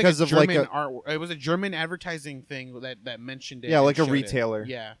 It was because like a of German like a art. It was a German advertising thing that mentioned it. Yeah, and like a showed it. retailer.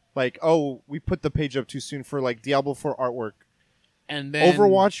 Yeah, like we put the page up too soon for like Diablo 4 artwork. and then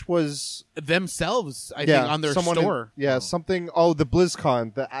Overwatch was themselves, I think, on their someone store. something. Oh, the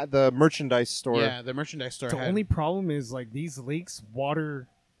BlizzCon, the merchandise store. Yeah, the merchandise store. The had- only problem is like these leaks water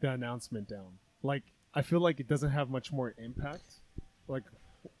the announcement down. Like I feel like it doesn't have much more impact. Like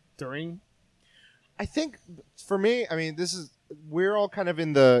during. I think for me, I mean, we're all kind of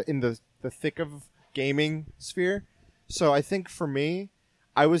in the thick of gaming sphere. So I think for me,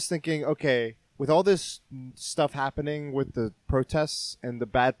 I was thinking, okay, with all this stuff happening with the protests and the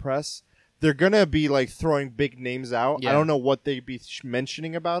bad press, they're gonna be like throwing big names out. Yeah. I don't know what they'd be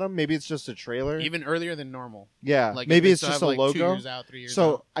mentioning about them. Maybe it's just a trailer. even earlier than normal. Yeah, Like maybe if they it's still just have, a like, logo. 2 years out, 3 years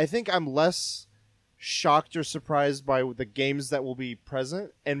So out. I think I'm less shocked or surprised by the games that will be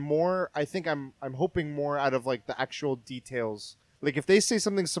present, and more. I think I'm hoping more out of like the actual details. Like if they say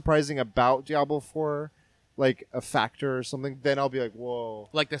something surprising about Diablo 4, like a factor or something, then I'll be like, whoa.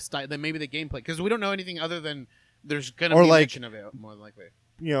 Like the style, then maybe the gameplay, because we don't know anything other than there's gonna Or be like- mention of it more than likely.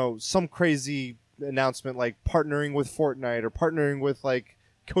 You know, some crazy announcement like partnering with Fortnite or partnering with like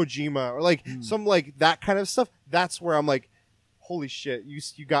Kojima or like some like that kind of stuff. That's where I'm like, holy shit,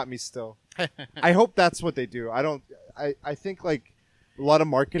 you got me still. I hope that's what they do. I think like a lot of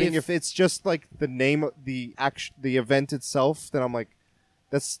marketing, if it's just like the name of the event itself, then I'm like,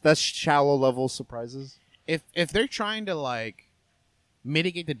 that's shallow level surprises. If they're trying to like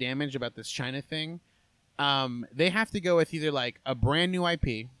mitigate the damage about this China thing, they have to go with either like a brand new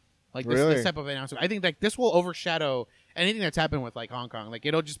IP, like this type of announcement. I think like this will overshadow anything that's happened with like Hong Kong. Like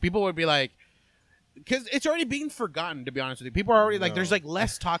it'll just, people would be like, because it's already being forgotten, to be honest with you. People are already like, there's like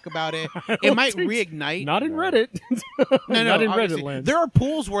less talk about it. It might reignite. Not in Reddit. No, Not in obviously. Reddit land. There are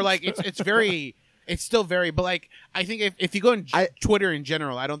pools where like it's very, it's still very, but like I think if you go on Twitter in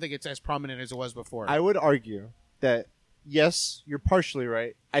general, I don't think it's as prominent as it was before. I would argue that yes, you're partially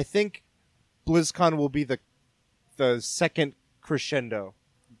right. I think BlizzCon will be the second crescendo.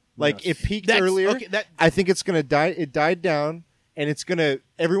 Like it peaked earlier. Okay, I think it's gonna die. It died down, and it's gonna.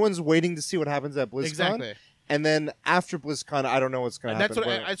 Everyone's waiting to see what happens at BlizzCon. Exactly. And then after BlizzCon, I don't know what's gonna happen.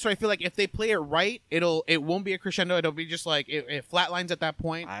 That's what I feel like. If they play it right, it won't be a crescendo. It'll be just like it flatlines at that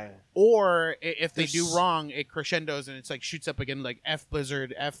point. Or if they do wrong, it crescendos and it's like shoots up again. Like F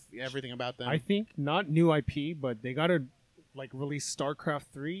Blizzard, F everything about them. I think not new IP, but they gotta like release StarCraft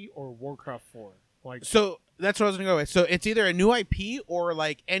 3 or Warcraft 4. Like so. That's what I was gonna go with. So it's either a new IP or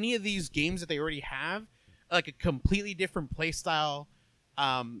like any of these games that they already have, like a completely different play style,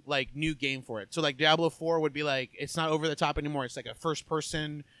 like new game for it. So like Diablo 4 would be like, it's not over the top anymore. It's like a first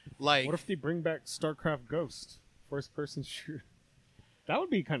person. Like what if they bring back StarCraft Ghost, first person shooter? That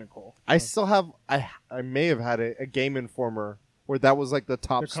would be kind of cool. I still have. I may have had a Game Informer where that was like the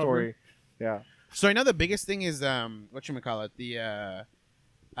top story. Yeah. So I know the biggest thing is whatchamacallit, the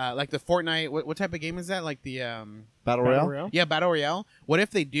like the Fortnite. What type of game is that? Like the Battle Royale? Yeah, Battle Royale. What if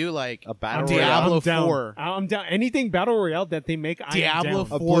they do like A Battle Diablo Royale? 4? I'm down. Anything Battle Royale that they make, Diablo I'm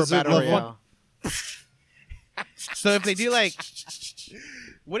down. 4 Blizzard Battle level. Royale. So if they do like,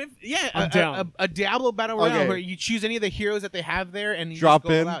 what if I'm down. a Diablo Battle Royale Okay. where you choose any of the heroes that they have there and you Drop just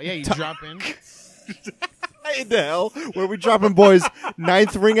go in. out. Yeah, you drop in. In the hell? Where are we dropping, boys?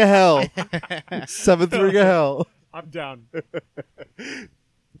 9th ring of hell. 7th ring of hell. I'm down.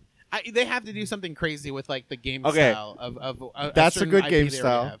 They have to do something crazy with like the game Okay. style of That's a certain good IP game they already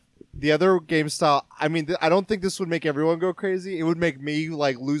style. have. The other game style, I mean, I don't think this would make everyone go crazy. It would make me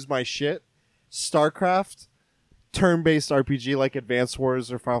like lose my shit. StarCraft, turn-based RPG like Advance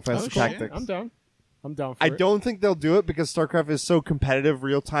Wars or Final Fantasy shit. Tactics. I'm down. I'm down for I it. don't think they'll do it because StarCraft is so competitive,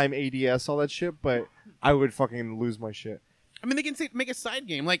 real-time ADS, all that shit. But I would fucking lose my shit. I mean, they can make a side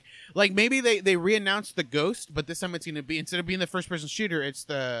game. Like maybe they re-announced the Ghost, but this time it's going to be, instead of being the first-person shooter, it's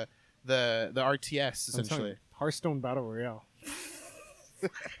the RTS I'm telling essentially. you, Hearthstone Battle Royale.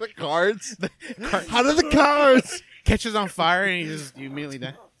 The cards? How do the cards? Catches on fire and you immediately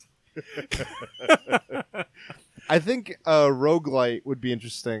die. I think roguelite would be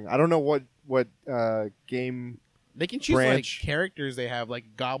interesting. I don't know what game, They can choose branch. like characters they have,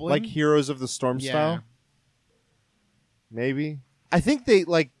 like Goblin. like Heroes of the Storm Yeah. style. Maybe. I think they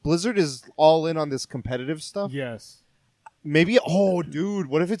like Blizzard is all in on this competitive stuff. Yes. Maybe. Oh, dude,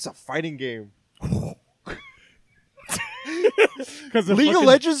 what if it's a fighting game? Because League of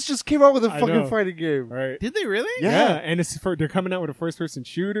Legends just came out with a I fucking know. fighting game. Right. Did they really? Yeah. And they're coming out with a first-person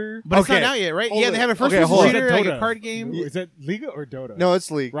shooter. But it's Okay. not out yet, right? Hold Yeah, it. they have a Okay, first-person hold on. shooter, like a Dota. card game. Is that Liga or Dota? No, it's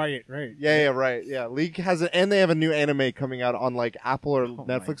League. Right. Yeah, right. Yeah, League has it, and they have a new anime coming out on like Apple or Oh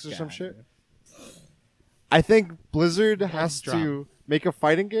Netflix my or some God, shit. man. I think Blizzard has drop. to make a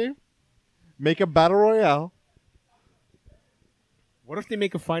fighting game, make a battle royale. What if they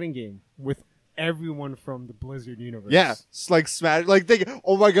make a fighting game with everyone from the Blizzard universe? Yeah, it's like Smash. Like think,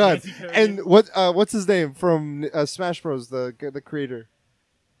 oh my god! Nancy Kerrigan. And what's his name from Smash Bros? The creator.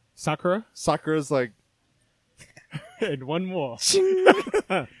 Sakura. Sakura's like And one more.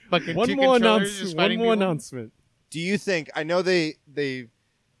 Fucking One two more controllers just fighting people. announcement. Do you think? I know they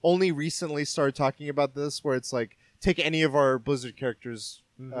only recently started talking about this, where it's like take any of our Blizzard characters,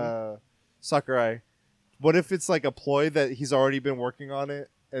 Sakurai. What if it's like a ploy that he's already been working on it,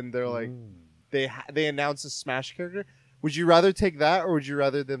 and they're like they announce a Smash character? Would you rather take that, or would you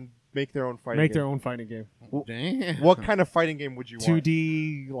rather them make their own fighting Make game? their own fighting game. Damn. What kind of fighting game would you want?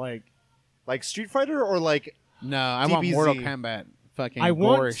 2D, Like Street Fighter or like No, I want DBZ. Mortal Kombat. Fucking I gore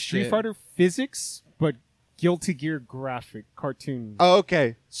want as Street shit. Fighter physics, but Guilty Gear graphic cartoon. oh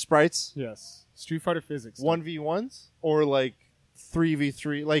okay sprites Yes, Street Fighter physics. 1v1s or like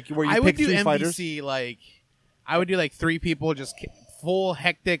 3v3 like where you I pick would do three MVC fighters. like I would do like 3 people just full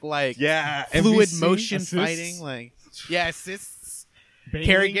hectic like Yeah, fluid MVC motion assists. fighting like assists. Banglings.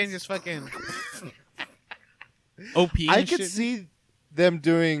 Kerrigan just fucking OP. I and could shit. see them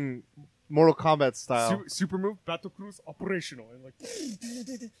doing Mortal Kombat style. Super move, battle cruise, operational, and like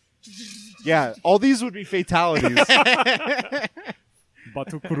Yeah, all these would be fatalities.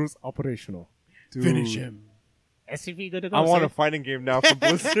 battle cruise, operational. Dude, Finish him. SCV good to go. I want sir. a fighting game now from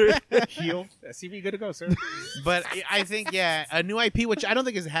Blizzard. Heal. SCV good to go, sir. But I think a new IP, which I don't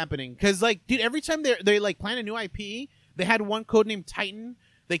think is happening, because like, dude, every time they like plan a new IP, they had one code named Titan.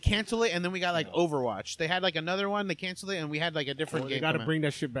 They cancel it, and then we got like Overwatch. They had like another one, they canceled it, and we had like a different game. They got to come out. bring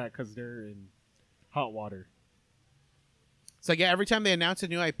that shit back because they're in hot water. So yeah, every time they announce a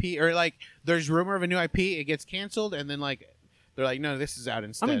new IP or like there's rumor of a new IP, it gets canceled, and then like they're like, no, this is out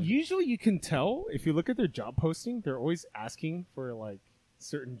instead. I mean, usually you can tell if you look at their job posting, they're always asking for like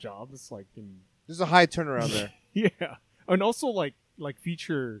certain jobs, like in There's a high turnaround there. yeah, and also like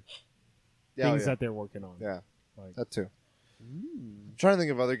feature Yeah, things yeah. that they're working on. Yeah, Like, that too. I'm trying to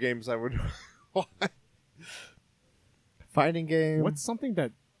think of other games I would. Fighting game. what's something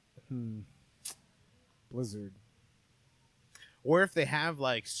that Blizzard? or if they have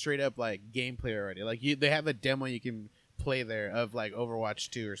like straight up like gameplay already, like they have a demo you can play there of like Overwatch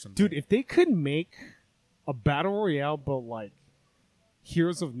 2 or something. Dude, if they could make a battle royale, but like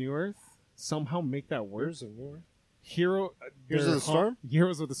Heroes of New Earth, somehow make that work. Heroes of War? Heroes Heroes of the Storm?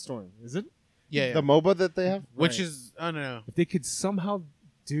 Heroes of the Storm. Is it? yeah, The MOBA that they have. which Right. is I don't know. If they could somehow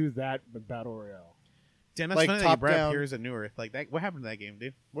do that with battle royale. Damn, that's Like funny that you top brought up down. Heroes of New Earth. Like that, what happened to that game,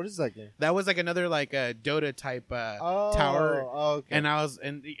 dude? What is that game? That was like another like Dota type tower. Oh, okay.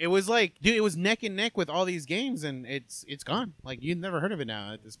 And it was like, dude, it was neck and neck with all these games, and it's gone. Like you've never heard of it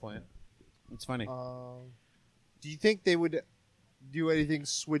now at this point. It's funny. Do you think they would do anything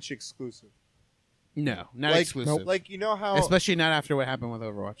Switch exclusive? No, not like, exclusive. Like you know how? Especially not after what happened with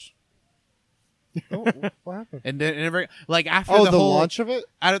Overwatch. Oh, what happened? And then never like after Oh, the the whole launch of it.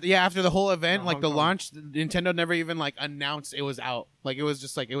 after the whole event, like Hong the Kong. launch, Nintendo never even like announced it was out. Like it was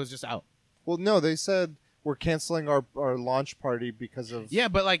just out. Well, no, they said we're canceling our launch party because of. Yeah,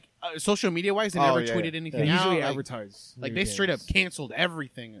 but like social media wise, they Oh, never yeah, tweeted yeah. anything They out. usually like, advertise. like new they straight up games. canceled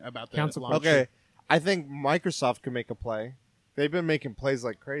everything about the Cancel launch. Okay, I think Microsoft could make a play. They've been making plays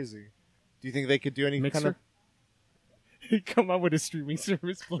like crazy. Do you think they could do any kind of? Mixer. Come out with a streaming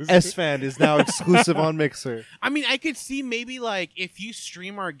service. Blizzard. S-Fan is now exclusive on Mixer. I mean, I could see maybe like if you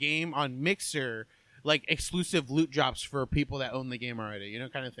stream our game on Mixer, like exclusive loot drops for people that own the game already, you know,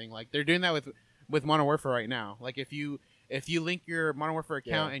 kind of thing. Like they're doing that with Modern Warfare right now. Like if you link your Modern Warfare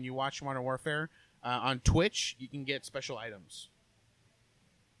account Yeah. and you watch Modern Warfare on Twitch, you can get special items,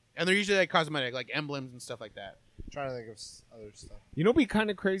 and they're usually like cosmetic, like emblems and stuff like that. I'm trying to think of other stuff. You know, what'd be kind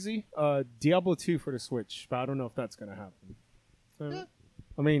of crazy. Diablo 2 for the Switch, but I don't know if that's gonna happen. So, Yeah.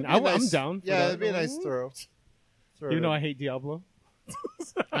 I mean, It'd be a I'm nice- down. For Yeah, that. it'd be a nice throw. Even though I hate Diablo,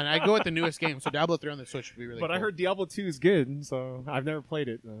 And I go with the newest game, so Diablo 3 on the Switch would be really. but cool. I heard Diablo 2 is good, so I've never played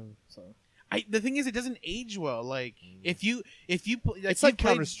it. So the thing is, it doesn't age well. Like if you It's like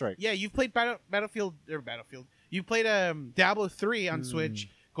Counter-Strike. Yeah, you've played Battlefield. You played Diablo 3 on Switch.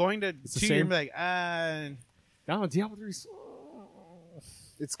 Going to It's the 2, you're same. gonna be like, I don't know. Diablo 3.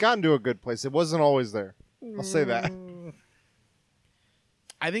 It's gotten to a good place. It wasn't always there. I'll say that.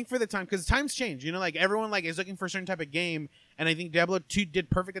 I think for the time, because times change. You know, like everyone like is looking for a certain type of game, and I think Diablo 2 did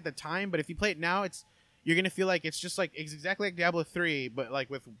perfect at the time. But if you play it now, you're gonna feel like it's exactly like Diablo 3, but like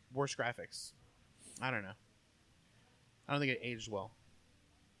with worse graphics. I don't know. I don't think it aged well.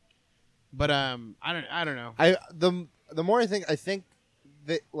 But I don't know. The more I think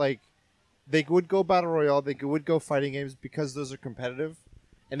that like they would go battle royale, they would go fighting games because those are competitive,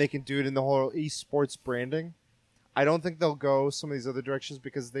 and they can do it in the whole esports branding. I don't think they'll go some of these other directions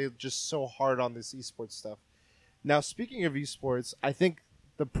because they're just so hard on this esports stuff. Now, speaking of esports, I think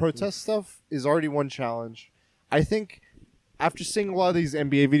the protest stuff is already one challenge. I think after seeing a lot of these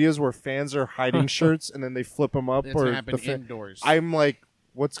NBA videos where fans are hiding shirts and then they flip them up, It's or gonna happen the indoors. I'm like,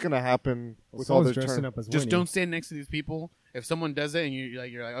 what's gonna happen with all Someone's their dressing turn? up as Just Winnie. don't stand next to these people. If someone does it and you're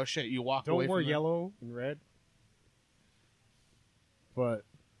like, oh shit, you walk away Don't wear from them. yellow and red. But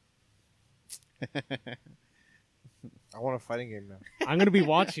I want a fighting game now. I'm gonna be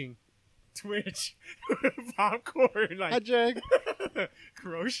watching Twitch popcorn Hi, like Jag.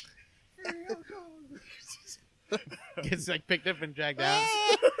 Crosh. Gets like picked up and dragged out.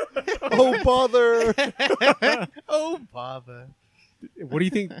 Oh bother! Oh bother. What do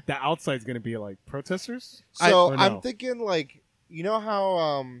you think the outside's gonna be like? Protesters? So or no? I'm thinking like, you know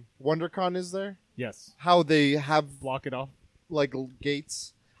how WonderCon is there? Yes. How they have Block it off. like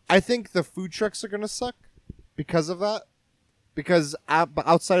gates. I think the food trucks are gonna suck because of that. Because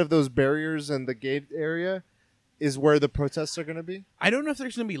outside of those barriers and the gate area is where the protests are going to be. I don't know if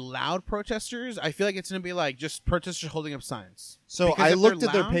there's going to be loud protesters. I feel like it's going to be like just protesters holding up signs. So Because I if looked they're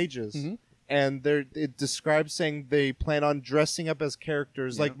at their loud- pages, Mhm. and it describes saying they plan on dressing up as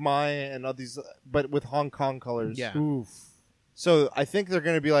characters Yeah. like Maya and all these, but with Hong Kong colors. Yeah. Oof. So I think they're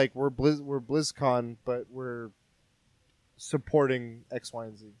going to be like, we're BlizzCon, but we're supporting X, Y,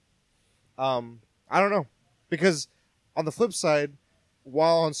 and Z. I don't know, because on the flip side,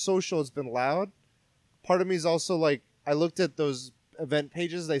 while on social it's been loud, part of me is also like, I looked at those event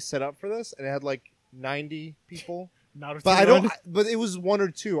pages they set up for this, and it had like 90 people. Naruto But I run? don't. But it was one or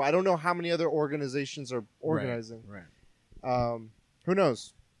two. I don't know how many other organizations are organizing. Right. Who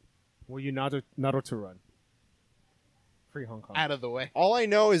knows? Will you Naruto run? Free Hong Kong. Out of the way. All I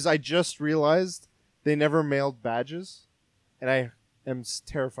know is I just realized they never mailed badges, and I am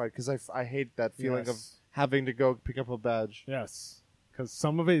terrified because I hate that feeling of Yes. having to go pick up a badge. Yes, because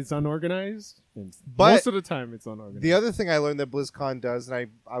some of it is unorganized, and But most of the time it's unorganized. The other thing I learned that BlizzCon does, and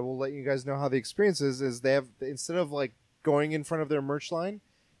I will let you guys know how the experience is they have, instead of like going in front of their merch line,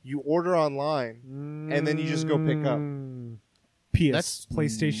 you order online and then you just go pick up. PS, That's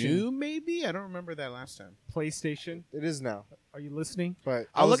PlayStation, new, maybe? I don't remember that last time. PlayStation. It is now, Are you listening? but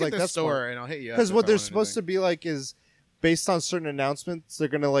I'll I was look like, at the that's store and I'll hit you up. because if what I they're want supposed to anything. be like is based on certain announcements, they're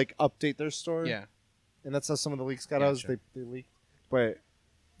gonna like update their store. Yeah. And that's how some of the leaks got out. Is Gotcha. they leaked, but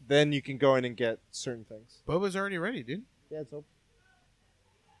then you can go in and get certain things. Boba's already ready, dude. Yeah, it's open.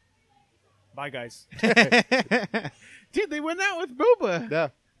 Bye, guys. Dude, they went out with Boba. Yeah,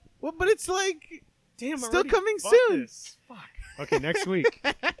 Well, but it's like Damn, I still already coming bought soon. this. Fuck. Okay, next week.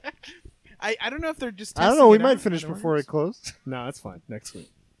 I don't know if they're just. I don't know. testing We it might out. finish I don't before know. it closed. No, that's fine. Next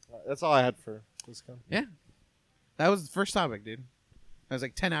week. That's all I had for BlizzCon. Yeah, that was the first topic, dude. That was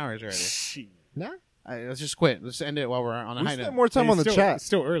like 10 hours already. Shit. Nah, Let's just quit. Let's end it while we're on a we high spent note. more time Hey, on the still, chat. It's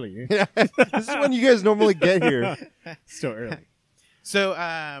still early. Yeah, this is when you guys normally get here. Still early. So,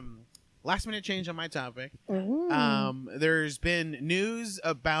 last minute change on my topic. There's been news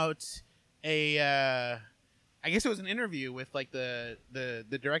about a. I guess it was an interview with like the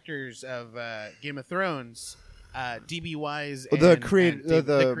directors of Game of Thrones, DB Wise, and, The and creator, Dave-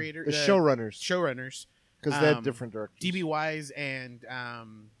 the creator, showrunners, because they had um, different directors. DB Wise and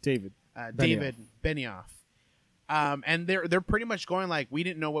David. David Benioff. And they're pretty much going like, we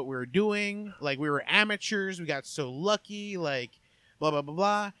didn't know what we were doing, like we were amateurs, we got so lucky, like blah blah blah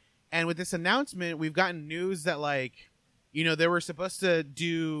blah. And with this announcement, we've gotten news that like, they were supposed to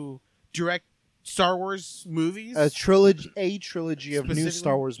do direct Star Wars movies, a trilogy of new specifically.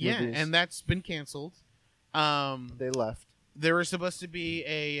 Star Wars yeah, movies. and that's been canceled. They left. There was supposed to be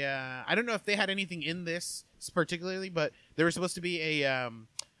a I don't know if they had anything in this particularly, but there was supposed to be a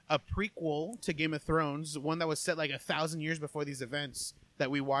prequel to Game of Thrones, one that was set like 1,000 years before these events that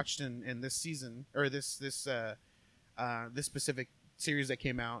we watched in this season, or this specific series that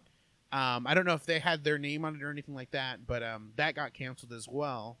came out. I don't know if they had their name on it or anything like that, but that got canceled as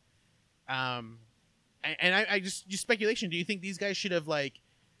well. And I just speculation. Do you think these guys should have like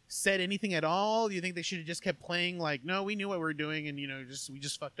said anything at all? Do you think they should have just kept playing like, no, we knew what we were doing, and we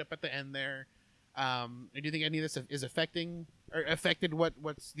just fucked up at the end there? Or do you think any of this is affected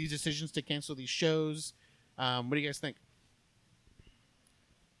what's these decisions to cancel these shows? What do you guys think?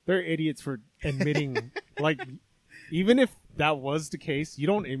 They're idiots for admitting, like, even if that was the case, you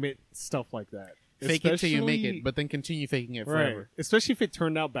don't admit stuff like that. Fake it till you make Especially- it, but then continue faking it right. forever. Especially if it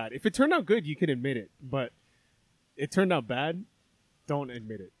turned out bad. If it turned out good, you can admit it. But it turned out bad, don't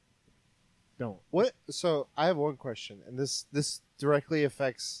admit it. Don't. What? So I have one question, and this directly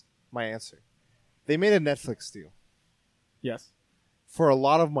affects my answer. They made a Netflix deal Yes. for a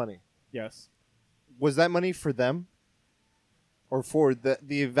lot of money. Yes. Was that money for them, or for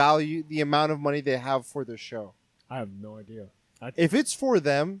the value, the amount of money they have for their show? I have no idea. If it's for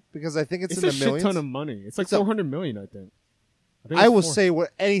them, because I think it's It's in a the shit millions, ton of money. It's like It's a- 400 million, I think. I will it's say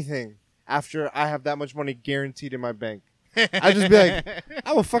anything after I have that much money guaranteed in my bank. I'd just be like,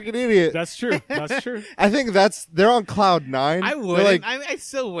 I'm a fucking idiot. That's true. That's true. I think they're on cloud nine. I They're wouldn't. Like, I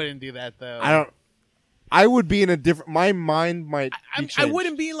still wouldn't do that though. I would be in a different. My mind might. Be I changed.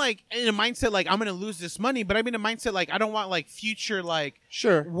 wouldn't be like in a mindset like I'm gonna lose this money, but I'm in a mindset like I don't want like future like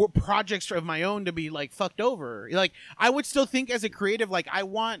Sure. projects of my own to be like fucked over. Like I would still think as a creative, like I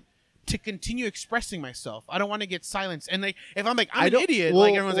want to continue expressing myself. I don't want to get silenced. And like if I'm like I'm an idiot,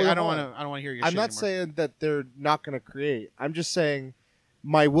 like everyone's like I don't want to hear your. I'm shit not anymore. saying that they're not going to create. I'm just saying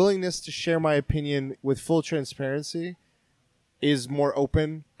my willingness to share my opinion with full transparency is more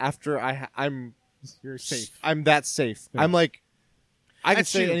open after I'm You're safe. I'm that safe. Yeah. I'm like, I can That's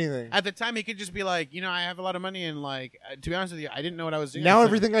say true. anything. At the time, he could just be like, I have a lot of money, and like, to be honest with you, I didn't know what I was doing. Now so-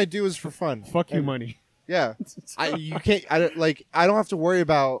 everything I do is for fun. Fuck you, And- money. Yeah, you can't. I don't have to worry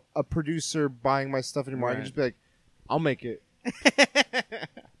about a producer buying my stuff anymore. I can Right. just be like, I'll make it.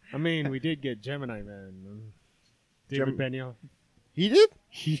 I mean, we did get Gemini Man. David Benioff. He did.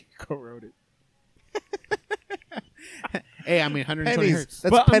 He co-wrote it. Hey, I mean, 120 Pennies. hertz.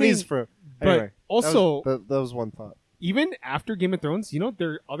 That's But, I pennies mean, for. but Anyway, also- that was one thought. Even after Game of Thrones,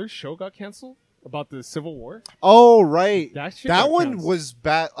 their other show got canceled about the Civil War. Oh right, That shit that got one canceled. was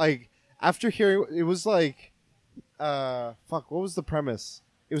bad. Like after hearing, it was like, fuck. What was the premise?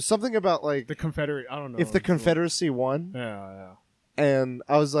 It was something about like The Confederate. I don't know. if the Confederacy won, Yeah. and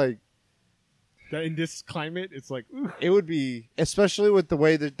I was like, That in this climate, it's like, ooh. it would be, especially with the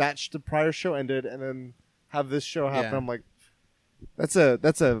way that the prior show ended, and then have this show happen. Yeah. I'm like, that's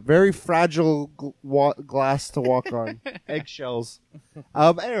a very fragile glass to walk on, eggshells.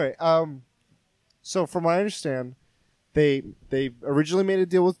 Anyway, so from what I understand, they originally made a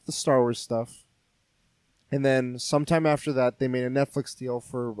deal with the Star Wars stuff, and then sometime after that, they made a Netflix deal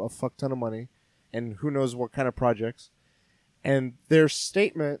for a fuck ton of money, and who knows what kind of projects. And their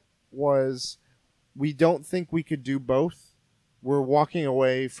statement was, we don't think we could do both. We're walking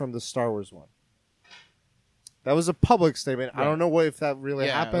away from the Star Wars one. That was a public statement. I Right. don't know if that really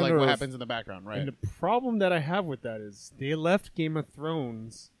happened. like or what if- happens in the background, right? And the problem that I have with that is they left Game of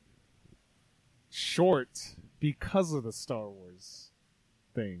Thrones short because of the Star Wars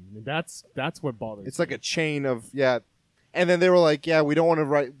thing. And that's what bothers It's me. like a chain of and then they were like, yeah, we don't want to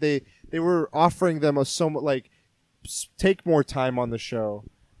write. They were offering them take more time on the show,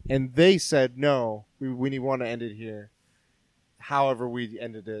 and they said no, we want to end it here. However, we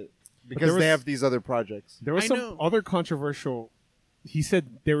ended it because there was- they have these other projects. There was I some know. other controversial. He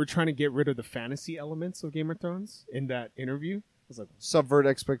said they were trying to get rid of the fantasy elements of Game of Thrones in that interview. I was like, Subvert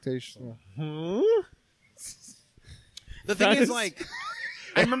expectations. The thing That is, is- like,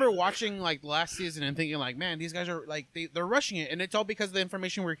 I remember watching like last season and thinking, like, man, these guys are like they're rushing it, and it's all because of the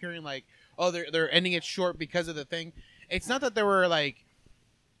information we're hearing. Like, oh, they're ending it short because of the thing. It's not that they were like.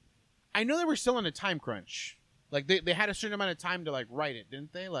 I know they were still on a time crunch. Like they had a certain amount of time to like write it,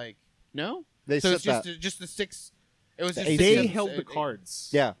 didn't they? Like, no. They So said it's just that. just the six. It was just They six they episodes. held the cards.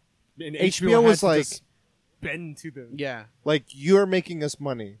 Yeah, And HBO had was to like- just bend to the. Yeah. like, you're making us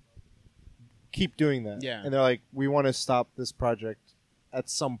money. Keep doing that. Yeah. And they're like, we want to stop this project at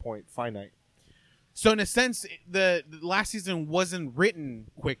some point, finite. So in a sense, the last season wasn't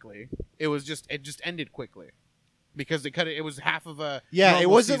written quickly. It just ended quickly because they cut it. It was half of a Yeah, it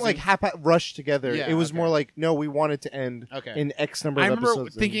normal wasn't season. like rushed together. Yeah, it was okay. more like, no, we want it to end Okay. in X number of I remember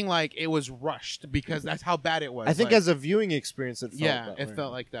episodes. thinking like it was rushed because that's how bad it was. I think like, as a viewing experience, it felt yeah, that it way.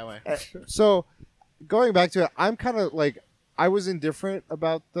 felt like that way. So, going back to it, I'm kind of like, I was indifferent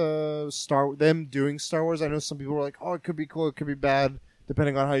about them doing Star Wars. I know some people were like, oh, it could be cool, it could be bad,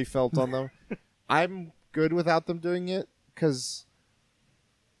 depending on how you felt on them. I'm good without them doing it because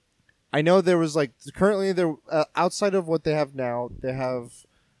I know there was like currently there outside of what they have now, they have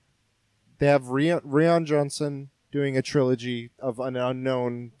Rian Johnson doing a trilogy of an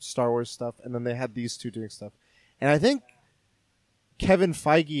unknown Star Wars stuff, and then they had these two doing stuff, and I think Kevin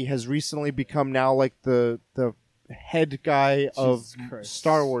Feige has recently become now like the head guy of Jesus Christ.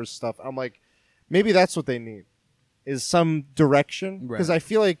 Star Wars stuff. I'm like, maybe that's what they need, is some direction, because Right. I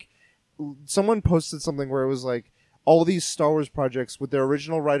feel like someone posted something where it was like all these Star Wars projects with their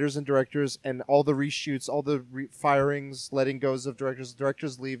original writers and directors, and all the reshoots, all the firings, letting goes of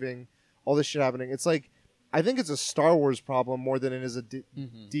directors leaving, all this shit happening. It's like, I think it's a Star Wars problem more than it is a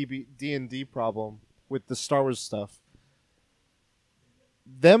D&D problem with the Star Wars stuff.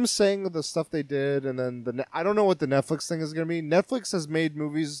 Them saying the stuff they did, and then I don't know what the Netflix thing is going to be. Netflix has made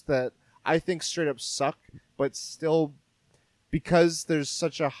movies that I think straight up suck, but still, because there's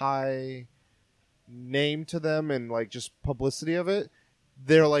such a high name to them and like just publicity of it,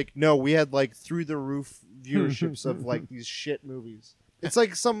 they're like, no, we had like through the roof viewerships of like these shit movies. It's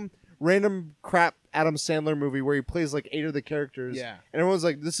like some random crap Adam Sandler movie where he plays like 8 of the characters. Yeah. And everyone's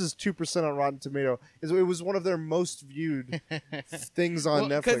like, this is 2% on Rotten Tomato. It was one of their most viewed things on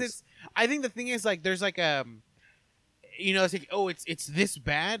Netflix. It's, I think the thing is like there's like it's like, oh, it's this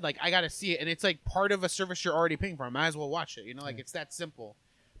bad, like I gotta see it, and it's like part of a service you're already paying for. I might as well watch it, like it's that simple.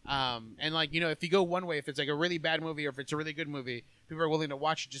 And like if you go one way, if it's like a really bad movie or if it's a really good movie, people are willing to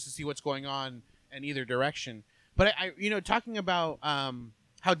watch it just to see what's going on in either direction. But I talking about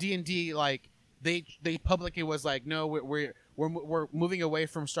how D&D, like they publicly was like, no, we're moving away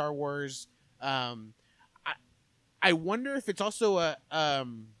from Star Wars. I wonder if it's also a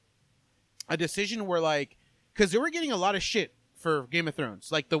decision where like, because they were getting a lot of shit for Game of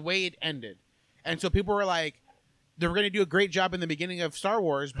Thrones, like the way it ended. And so people were like, they were going to do a great job in the beginning of Star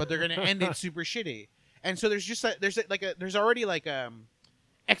Wars, but they're going to end it super shitty. And so there's just there's already like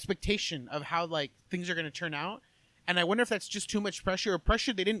expectation of how like things are going to turn out. And I wonder if that's just too much pressure or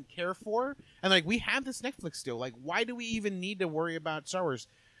pressure they didn't care for. And like, we have this Netflix deal. Like, why do we even need to worry about Star Wars?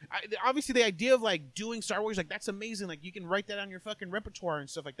 Obviously, the idea of like doing Star Wars, like that's amazing. Like you can write that on your fucking repertoire and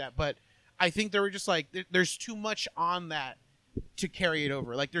stuff like that. But I think they were just like, there's too much on that to carry it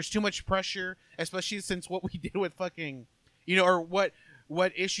over. Like there's too much pressure, especially since what we did with fucking, or what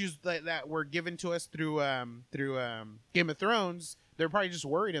issues that were given to us through Game of Thrones. They're probably just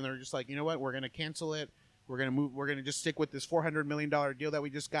worried and they're just like, you know what, we're gonna cancel it. We're gonna move. We're gonna just stick with this $400 million deal that we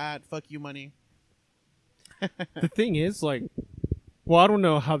just got. Fuck you, money. The thing is, like, well, I don't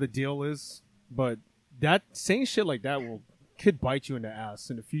know how the deal is, but that saying shit like that could bite you in the ass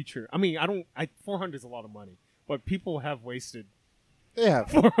in the future. I mean, 400 is a lot of money, but people have wasted. Yeah,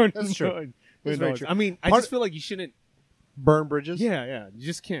 400 that's true. million That's very dollars. true. I mean, I just feel like you shouldn't burn bridges. Yeah, you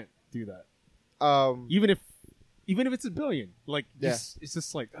just can't do that. Even if it's $1 billion, like, it's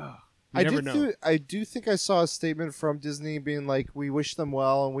just like, you never know. I do think I saw a statement from Disney being like, we wish them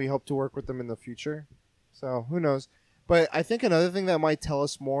well and we hope to work with them in the future. So who knows? But I think another thing that might tell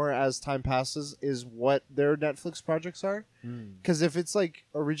us more as time passes is what their Netflix projects are. Because if it's like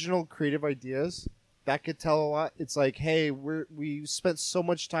original creative ideas, that could tell a lot. It's like, hey, we spent so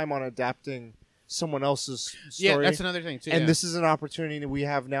much time on adapting someone else's story. Yeah, that's another thing too. And this is an opportunity that we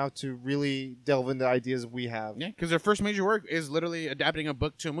have now to really delve into ideas we have. Yeah, because their first major work is literally adapting a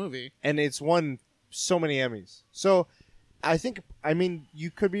book to a movie. And it's won so many Emmys. So I mean, you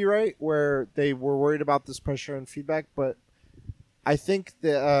could be right where they were worried about this pressure and feedback, but I think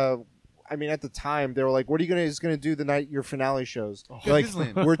that, at the time, they were like, what are you going to do the night your finale shows? Like,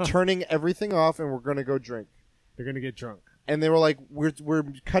 we're turning everything off and we're going to go drink. They're going to get drunk. And they were like, we're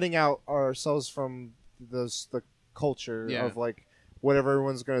cutting out ourselves from the culture of like whatever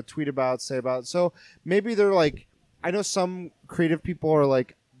everyone's going to tweet about, say about. So maybe they're like, I know some creative people are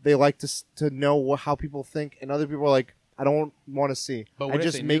like, they like to know how people think, and other people are like, I don't want to see. But I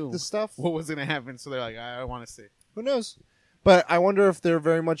just make the stuff. What was going to happen? So they're like, I want to see. Who knows? But I wonder if they're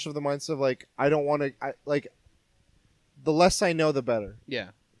very much of the mindset of like, I don't want to. Like, the less I know, the better. Yeah.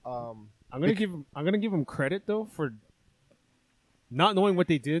 I'm gonna give them credit though for not knowing what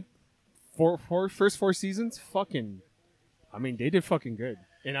they did for first 4 seasons. They did fucking good,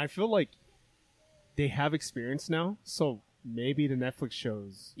 and I feel like they have experience now, so maybe the Netflix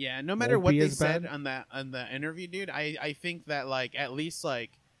shows. Yeah, no matter what they said on the interview, dude, I think that like at least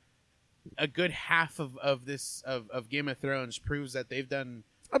like a good half of Game of Thrones proves that they've done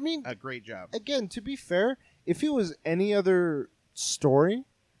a great job. Again, to be fair, if it was any other story,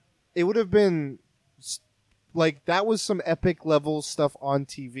 it would have been like that was some epic level stuff on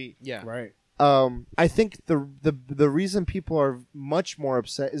TV. Yeah. Right. I think the reason people are much more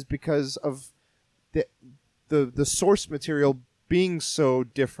upset is because of the source material being so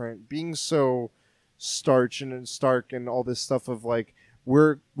different, being so stark and all this stuff of like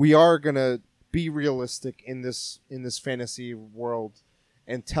we are gonna be realistic in this fantasy world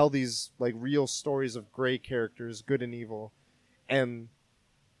and tell these like real stories of gray characters, good and evil, and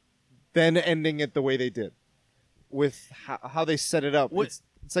then ending it the way they did with how they set it up.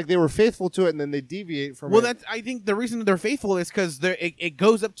 It's like they were faithful to it, and then they deviate from it. I think the reason they're faithful is because it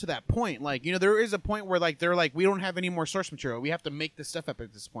goes up to that point. Like, there is a point where like they're like, we don't have any more source material. We have to make this stuff up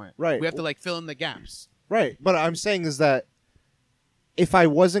at this point. Right. We have to like fill in the gaps. Right. But I'm saying is that if I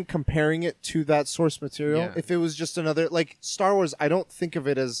wasn't comparing it to that source material, if it was just another like Star Wars, I don't think of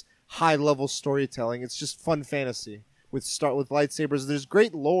it as high level storytelling. It's just fun fantasy with lightsabers. There's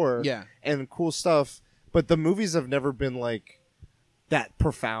great lore and cool stuff, but the movies have never been like that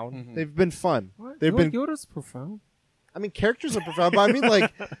profound. Mm-hmm. They've been fun. What? They've been Yoda's profound. I mean, characters are profound, but I mean,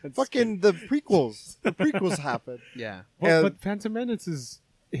 like, fucking the prequels. The prequels happened. Yeah. Well, but Phantom Menace is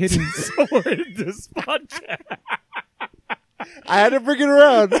hidden somewhere in this podcast. I had to bring it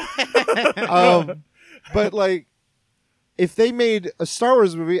around. But, like, if they made a Star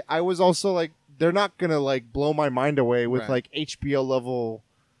Wars movie, I was also like, they're not going to, like, blow my mind away with, like, HBO level,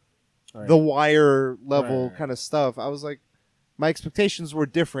 The Wire level kind of stuff. I was like, my expectations were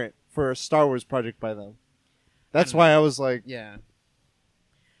different for a Star Wars project by them. That's why I was like... Yeah.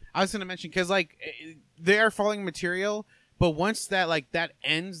 I was going to mention, because, like, they are following material, but once that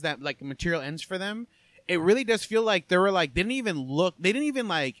ends, that, like, material ends for them, it really does feel like they were, like, they didn't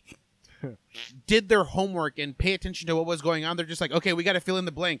even, did their homework and pay attention to what was going on. They're just like, okay, we got to fill in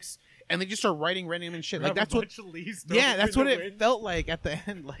the blanks. and they just start writing random and shit. Like Grab a that's what. bunch of leaves, Yeah, that's what it wind. felt like at the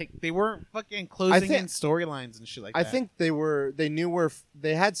end. Like they weren't fucking closing in storylines and shit like that. I think they knew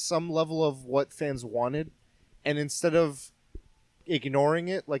they had some level of what fans wanted, and instead of ignoring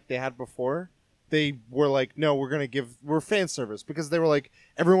it like they had before, they were like, no, we're fan service, because they were like,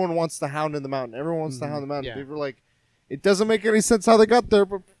 everyone wants the Hound in the Mountain. Everyone wants the Hound in the Mountain. Yeah. They were like, it doesn't make any sense how they got there,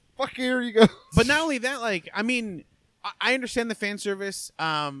 but fuck, here you go. But not only that, like, I mean, I understand the fan service,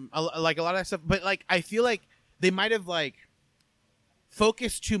 like a lot of that stuff, but like, I feel like they might have like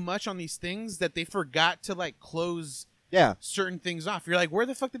focused too much on these things that they forgot to like close certain things off. You're like, where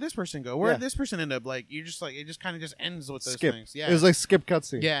the fuck did this person go? Where did this person end up? Like, you're just like, it just kind of just ends with those things. Yeah, it was like skip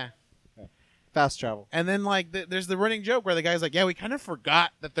cutscene. Yeah. Fast travel. And then like there's the running joke where the guy's like, yeah, we kind of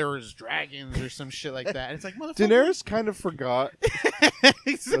forgot that there was dragons or some shit like that. And it's like, motherfucker. Daenerys kind of forgot.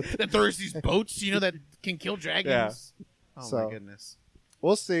 that there's these boats, you know, that can kill dragons. Yeah. Oh my goodness.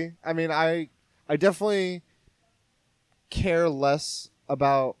 We'll see. I mean, I definitely care less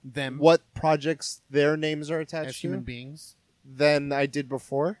about them, what projects their names are attached as to human beings, than I did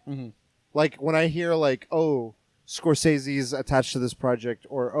before. Mm-hmm. Like when I hear like, oh, Scorsese's attached to this project,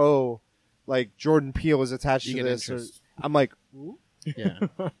 or oh, like Jordan Peele is attached to this, or, I'm like, ooh? Yeah.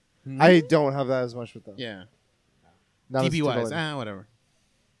 I don't have that as much with them. Yeah. DB wise, whatever.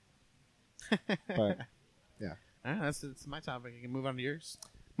 But yeah, that's my topic. You can move on to yours.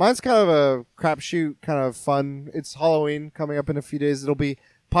 Mine's kind of a crapshoot, kind of fun. It's Halloween coming up in a few days.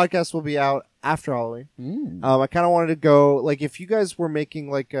 Podcast will be out after Halloween. I kind of wanted to go, like, if you guys were making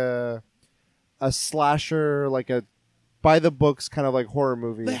like a slasher, like a by the books kind of like horror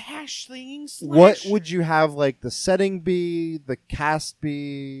movie. The hash-slinging slasher. What would you have like the setting be, the cast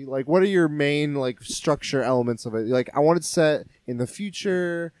be? Like, what are your main like structure elements of it? Like, I want it set in the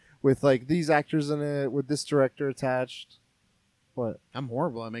future with like these actors in it, with this director attached. What? I'm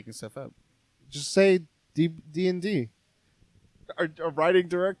horrible at making stuff up. Just say D&D. Or writing,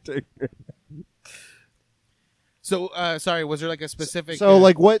 directing. So, sorry, was there like a specific... So,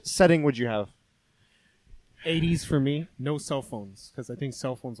 like, what setting would you have? 80s for me, no cell phones, because I think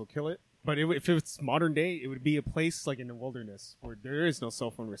cell phones will kill it. But if it's modern day, it would be a place like in the wilderness where there is no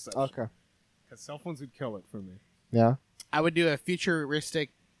cell phone reception. Okay. Because cell phones would kill it for me. Yeah. I would do a futuristic,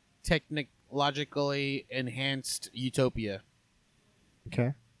 technologically enhanced utopia.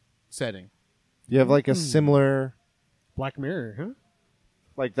 Okay. Setting. You have like a similar... Black Mirror, huh?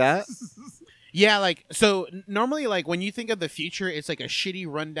 Like that? Yeah, like, so normally, like, when you think of the future, it's like a shitty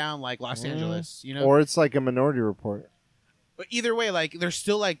rundown, like Los Angeles, you know? Or it's like a Minority Report. But either way, like, there's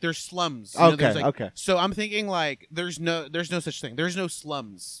still, like, there's slums. You know, Okay, there's, like, okay. So I'm thinking, like, there's no such thing. There's no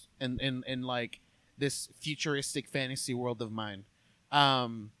slums in like, this futuristic fantasy world of mine.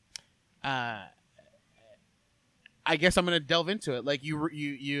 I guess I'm going to delve into it. Like,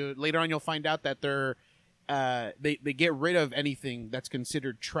 you later on, you'll find out that they get rid of anything that's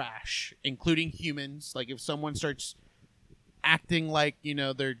considered trash, including humans. Like if someone starts acting like, you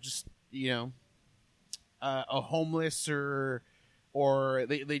know, they're just, you know, a homeless or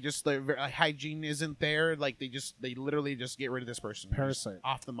they just their hygiene isn't there. Like they literally just get rid of this person. Parasite.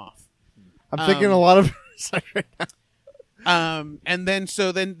 Off them off. I'm thinking a lot of Parasite right now. And then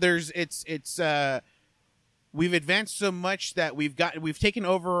there's we've advanced so much that we've taken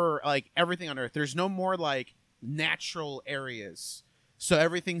over like everything on Earth. There's no more like natural areas, so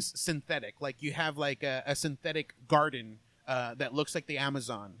everything's synthetic. Like you have like a synthetic garden that looks like the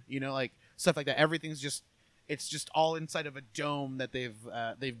Amazon, you know, like stuff like that. Everything's just all inside of a dome that they've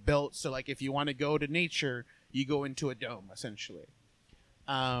built. So like if you want to go to nature, you go into a dome essentially.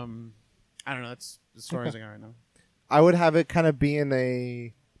 I don't know. That's as far as I got right now. I would have it kind of be in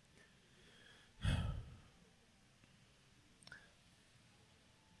a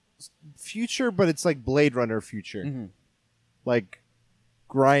future, but it's like Blade Runner future. Mm-hmm. Like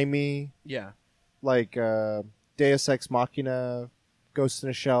grimy, Yeah. like Deus Ex Machina, Ghost in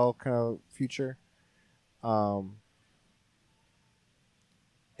a Shell kind of future.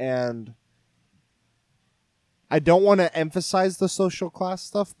 And I don't want to emphasize the social class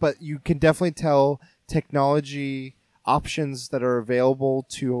stuff, but you can definitely tell technology options that are available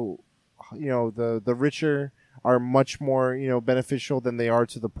to, you know, the richer are much more, you know, beneficial than they are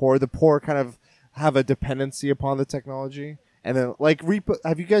to the poor. The poor kind of have a dependency upon the technology. And then, like, Repo...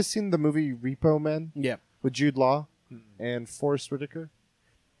 Have you guys seen the movie Repo Man? Yeah. With Jude Law and Forrest Whitaker?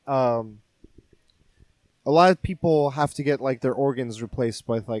 A lot of people have to get, like, their organs replaced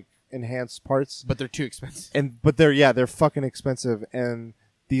with, like, enhanced parts. But they're too expensive. But they're fucking expensive. And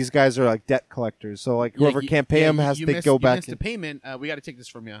these guys are, like, debt collectors. So, like, whoever can't pay them has to go back. You missed the payment. We got to take this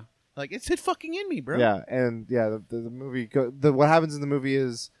from you. Like, it's fucking in me, bro. Yeah, and yeah, the movie. What happens in the movie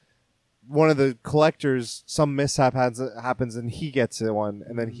is one of the collectors, some mishap happens and he gets it one,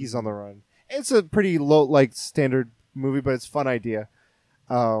 and then he's on the run. It's a pretty low, like, standard movie, but it's a fun idea.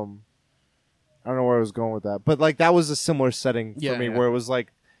 I don't know where I was going with that, but like that was a similar setting for me, where it was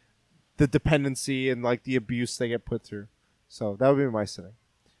like the dependency and like the abuse they get put through. So that would be my setting.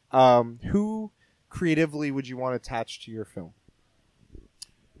 Who creatively would you want attached to your film?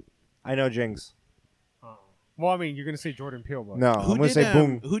 I know Jings. Well, I mean, you're gonna say Jordan Peele, but No, I'm gonna say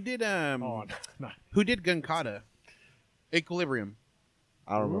Boom. Oh, no. Who did GoT? Equilibrium.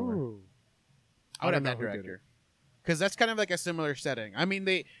 I don't remember. Ooh. I would I have don't that know who did director. Because that's kind of like a similar setting. I mean,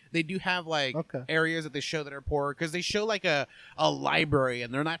 they do have like areas that they show that are poor, because they show like a library,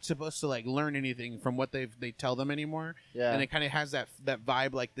 and they're not supposed to like learn anything from what they tell them anymore. Yeah. And it kind of has that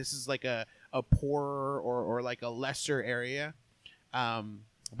vibe, like this is like a poorer or like a lesser area.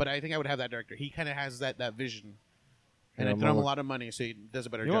 But I think I would have that director. He kind of has that vision. And I throw him a lot of money, so he does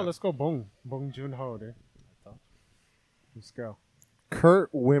a better job. Let's go Bong Joon-ho, dude. Let's go.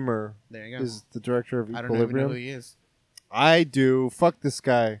 Kurt Wimmer there you go. Is the director of I Equilibrium. don't even know who he is. I do. Fuck this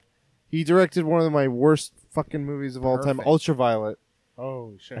guy. He directed one of my worst fucking movies of all time, Ultraviolet.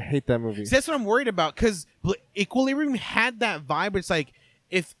 Oh, shit. I hate that movie. See, that's what I'm worried about, because Equilibrium had that vibe. It's like,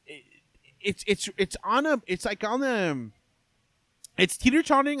 if it's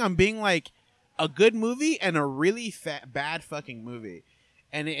teeter-tottering on being like a good movie and a really bad fucking movie.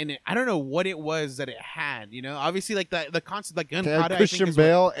 And I don't know what it was that it had, you know. Obviously, like the concept, like Gun Kata, Christian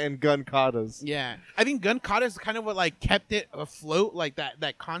Bale and Gun Katas. Yeah, I think Gun Kata is kind of what like kept it afloat, like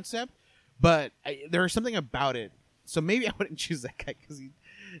that concept. But there was something about it, so maybe I wouldn't choose that guy, because he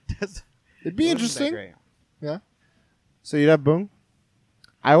does. It'd be interesting. Yeah. So you'd have Boom.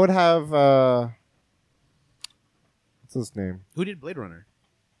 I would have. What's his name? Who did Blade Runner?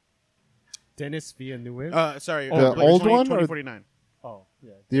 Dennis Villeneuve. Sorry, the old one, 2049. Oh,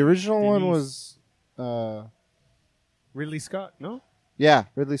 yeah. The original one was Ridley Scott, no? Yeah,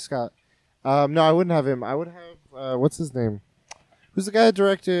 Ridley Scott. No, I wouldn't have him. I would have what's his name? Who's the guy that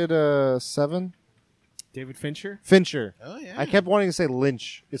directed Seven? David Fincher. Fincher. Oh yeah. I kept wanting to say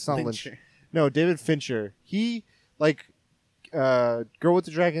Lynch. It's not Lynch. No, David Fincher. He like Girl with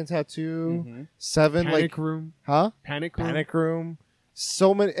the Dragon Tattoo, Seven, Panic like Room. Huh? Panic Room. Panic Room.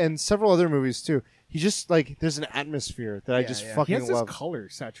 So many, and several other movies too. He just like there's an atmosphere that I just fucking He has love. this color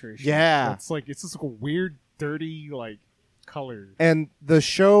saturation. Yeah. It's just like a weird, dirty like color. And the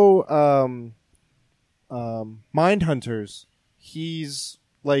show Mindhunters, he's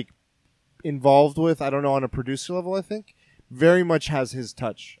like involved with, I don't know, on a producer level, I think, very much has his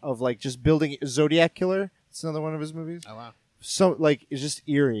touch of like just building Zodiac Killer. It's another one of his movies. Oh wow. So like it's just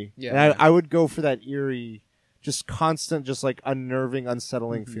eerie. Yeah. And I would go for that eerie, just constant, just like unnerving,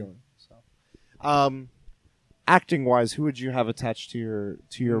 unsettling feeling. So acting wise, who would you have attached to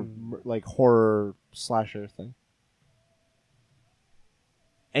your like horror slasher thing?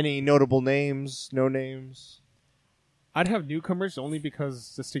 Any notable names? No names? I'd have newcomers only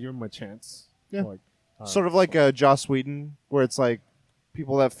because just to give them a chance. Yeah. Like, sort of like a Joss Whedon, where it's like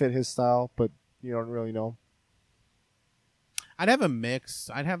people that fit his style, but you don't really know. I'd have a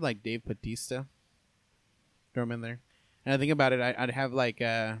mix. I'd have like Dave Bautista. Throw him in there. And I think about it, I'd have like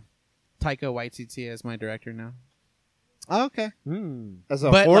Taika Waititi as my director now. Oh, okay. As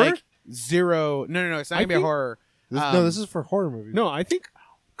a but horror? Like zero. No. It's not gonna be a horror. This is for horror movies. No, I think.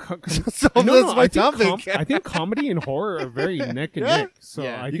 That's my topic. I think comedy and horror are very neck and neck. So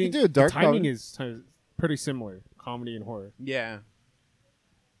I you think can do a dark the timing comedy. is pretty similar. Comedy and horror. Yeah.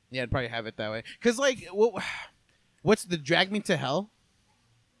 Yeah, I'd probably have it that way. Because like, what's the Drag Me to Hell?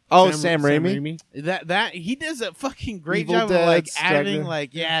 Oh, Sam Raimi? That he does a fucking great Evil job Dead, of like Stragger. adding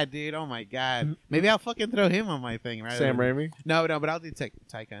like, yeah, dude, oh my god. Maybe I'll fucking throw him on my thing, right? Sam Raimi? No, but I'll do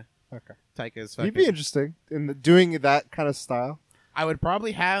Taika. Okay. Taika's fucking. He'd be interesting in doing that kind of style. I would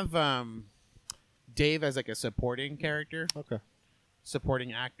probably have Dave as like a supporting character. Okay.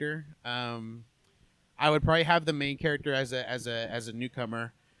 Supporting actor. I would probably have the main character as a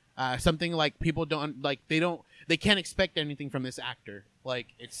newcomer. Something like people don't like. They can't expect anything from this actor. Like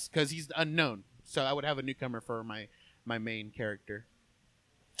it's because he's unknown. So I would have a newcomer for my main character.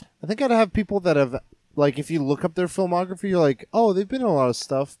 I think I'd have people that have, like, if you look up their filmography, you're like, oh, they've been in a lot of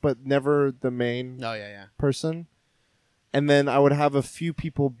stuff, but never the main person. And then I would have a few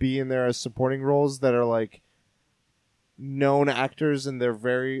people be in there as supporting roles that are like known actors, and they're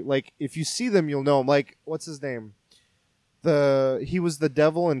very like, if you see them, you'll know them. Like, what's his name? He was the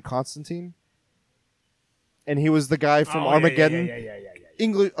devil in Constantine, and he was the guy from Armageddon. Yeah.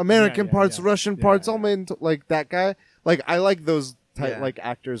 English, American parts, yeah. Russian parts, all made into, like that guy. Like I like those type like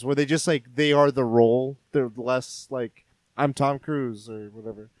actors where they just like they are the role. They're less like I'm Tom Cruise or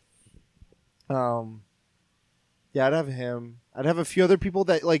whatever. Yeah, I'd have him. I'd have a few other people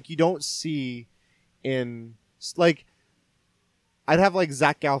that like you don't see in like. I'd have like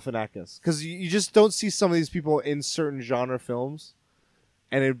Zach Galifianakis because you just don't see some of these people in certain genre films,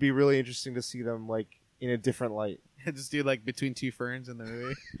 and it'd be really interesting to see them like in a different light. Just do like Between Two Ferns in the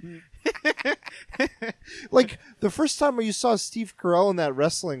movie. Like the first time you saw Steve Carell in that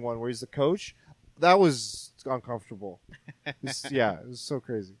wrestling one where he's the coach, that was uncomfortable. It was so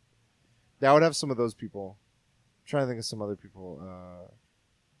crazy. Yeah, I would have some of those people. I'm trying to think of some other people.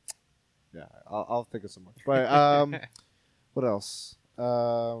 Yeah, I'll think of some more. But what else?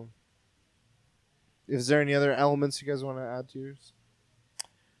 Is there any other elements you guys want to add to yours?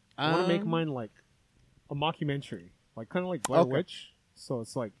 I want to make mine like a mockumentary, like kind of like Blair Witch. So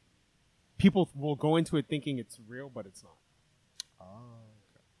it's like people will go into it thinking it's real, but it's not. Oh,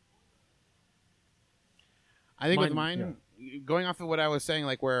 okay. I think with mine, going off of what I was saying,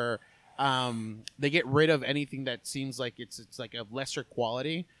 like where they get rid of anything that seems like it's like of lesser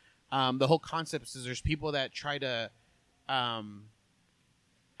quality. The whole concept is there's people that try to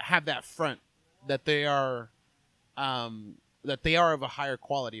have that front that they are of a higher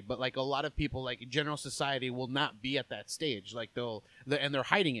quality, but like a lot of people, like general society, will not be at that stage. Like they're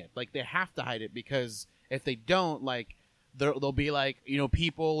hiding it. Like they have to hide it because if they don't, like they'll be like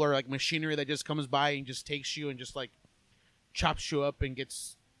people or like machinery that just comes by and just takes you and just like chops you up and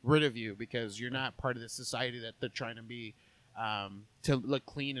gets rid of you because you're not part of the society that they're trying to be to look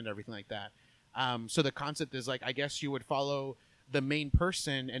clean and everything like that. So the concept is like I guess you would follow the main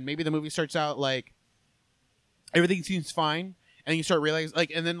person, and maybe the movie starts out like everything seems fine, and you start realizing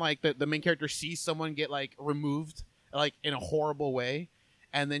like, and then like the main character sees someone get like removed like in a horrible way,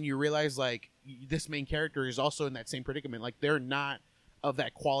 and then you realize like this main character is also in that same predicament. Like they're not of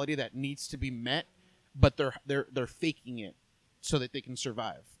that quality that needs to be met, but they're faking it so that they can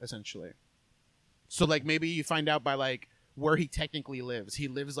survive essentially. So like maybe you find out by like where he technically lives. He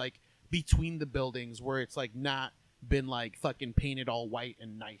lives like between the buildings where it's like not been like fucking painted all white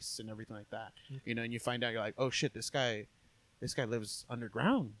and nice and everything like that, and you find out you're like, oh shit, this guy lives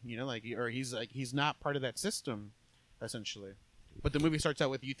underground, like, or he's not part of that system essentially. But the movie starts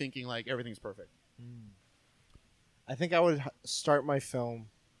out with you thinking like everything's perfect. I think I would start my film.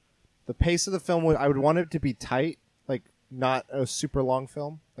 The pace of the film I would want it to be tight, like not a super long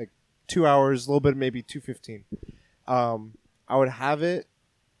film, like 2 hours, a little bit, maybe 2:15. I would have it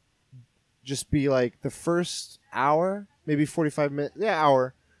just be like the first hour, maybe 45 minutes,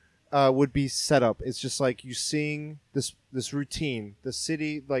 hour, would be set up. It's just like you seeing this routine, the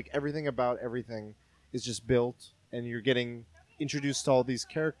city, like everything about everything is just built, and you're getting introduced to all these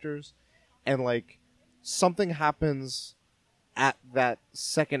characters, and like something happens at that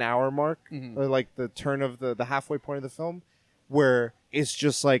second hour mark, or like the turn of the halfway point of the film, where it's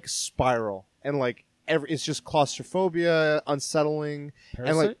just like spiral, and like it's just claustrophobia, unsettling, Parasite?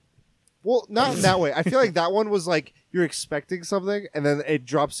 and like. Well, not in that way. I feel like that one was like you're expecting something, and then it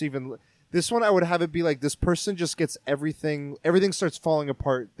drops even. This one, I would have it be like this person just gets everything. Everything starts falling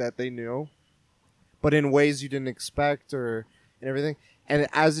apart that they knew, but in ways you didn't expect, and everything. And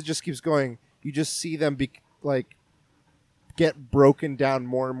as it just keeps going, you just see them get broken down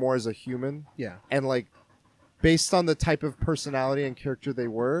more and more as a human. Yeah. And like, based on the type of personality and character they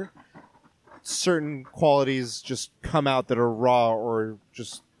were, certain qualities just come out that are raw or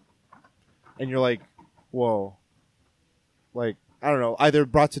just. And you're like, whoa. Like, I don't know, either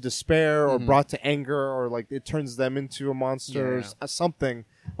brought to despair or brought to anger, or like it turns them into a monster or something.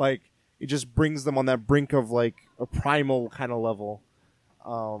 Like, it just brings them on that brink of like a primal kind of level.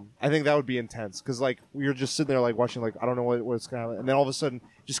 I think that would be intense because like you're just sitting there like watching, like, I don't know what's going to happen. And then all of a sudden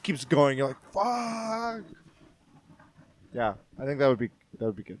it just keeps going. You're like, fuck. Yeah, I think that would be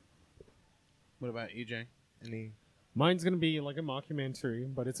good. What about EJ? Any... Mine's going to be like a mockumentary,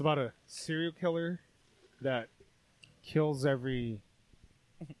 but it's about a serial killer that kills every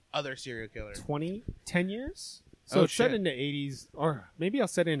Other serial killer. 10 years? So it's set shit. in the 80s, or maybe I'll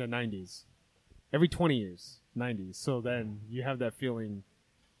set it in the 90s. Every 20 years, 90s. So then you have that feeling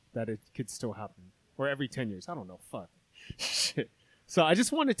that it could still happen. Or every 10 years. I don't know. Fuck. Shit. So I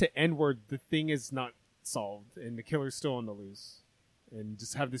just wanted to end where the thing is not solved and the killer's still on the loose. And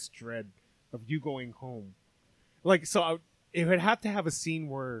just have this dread of you going home. Like, so it would have to have a scene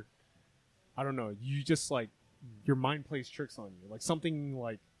where, I don't know, you just like, your mind plays tricks on you. Like something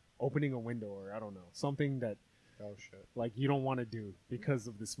like opening a window, or I don't know, something that, Oh, shit. like, you don't want to do because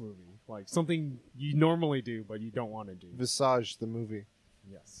of this movie. Like something you normally do, but you don't want to do. Visage, the movie.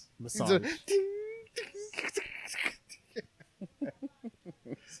 Yes. Massage.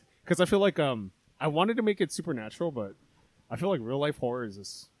 Because I feel like, I wanted to make it supernatural, but I feel like real life horror is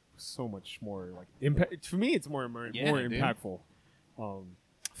just so much more like impact. For me, it's more Yeah, more dude. impactful.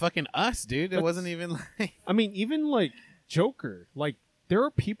 Fucking Us, dude. It But- wasn't even like. I mean, even like Joker, like there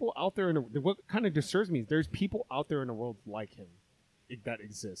are people out there in the, what kind of disturbs me is there's people out there in the world like him that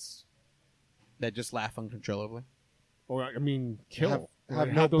exists. That just laugh uncontrollably. Or I mean, kill. Have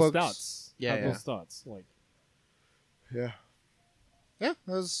Or no those books. thoughts. Yeah, have yeah. those thoughts. Like, Yeah. Yeah,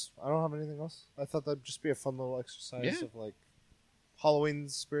 I don't have anything else. I thought that'd just be a fun little exercise Yeah. of like Halloween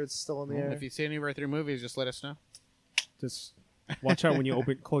spirits still in the air. If you see any of our 3 movies, just let us know. just watch out when you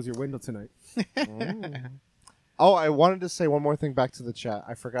close your window tonight. Oh, I wanted to say one more thing back to the chat.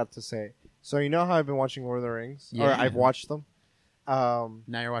 I forgot to say. So you know how I've been watching Lord of the Rings? Or Yeah. I've watched them. Now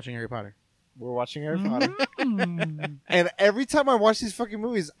you're watching Harry Potter. We're watching Harry Potter. And every time I watch these fucking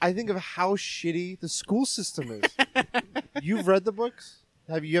movies, I think of how shitty the school system is. You've read the books?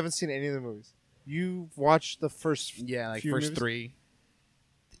 You haven't seen any of the movies? You've watched the first Yeah, like few first movies? 3.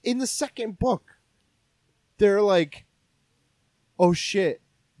 In the second book, they're like, oh shit,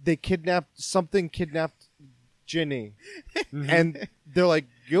 kidnapped Ginny. And they're like,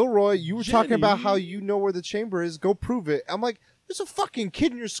 Gilroy, you were talking about how you know where the chamber is. Go prove it. I'm like, there's a fucking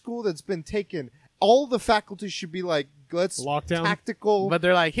kid in your school that's been taken. All the faculty should be like, let's Lockdown? tactical. But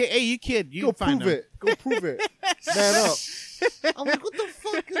they're like, hey, you kid, you go find prove them. it. Go prove it. Man up. I'm like, what the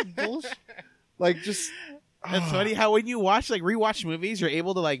fuck is bullshit? Like, just. It's funny how when you rewatch movies, you're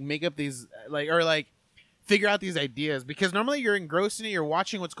able to like make up these figure out these ideas because normally you're engrossed in it, you're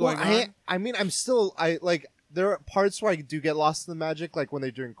watching what's going on. I mean, there are parts where I do get lost in the magic, like when they're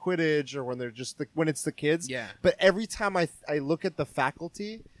doing Quidditch or when they're just when it's the kids. Yeah. But every time I look at the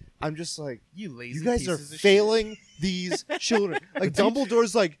faculty, I'm just like, You lazy you guys are pieces of failing these children. Like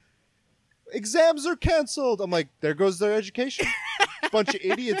Dumbledore's like, exams are canceled. I'm like, there goes their education. Bunch of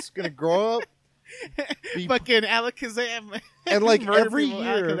idiots gonna grow up. shit. Fucking Alakazam. And like Murder every people,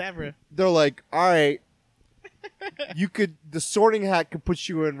 year, Alakazam. they're like, all right, the Sorting Hat could put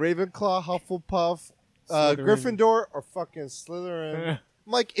you in Ravenclaw, Hufflepuff, Slytherin. Gryffindor, or fucking Slytherin.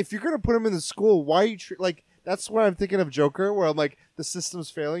 I'm like, if you're gonna put him in the school, why are you like? That's where I'm thinking of Joker, where I'm like, the system's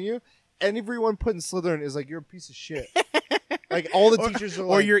failing you, and everyone put in Slytherin is like, you're a piece of shit. Like all the teachers are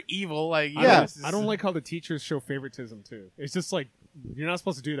like, Or you're evil. Like Yeah. I don't like how the teachers show favoritism too. It's just like you're not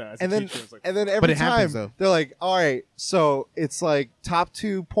supposed to do that as and a then teacher. It's like, and then But every it happens, time though. they're like, all right, so it's like top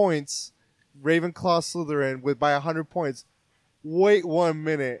 2 points, Ravenclaw, Slytherin with by 100 points. Wait 1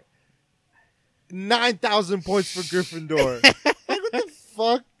 minute, 9,000 points for Gryffindor. Like what the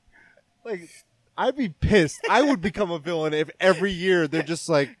fuck? Like I'd be pissed. I would become a villain if every year they're just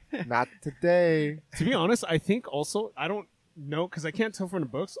like, not today. to be honest, I think also I don't know because I can't tell from the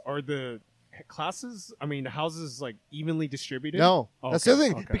books. Are the classes? I mean, the houses like evenly distributed? No, Oh, that's okay, the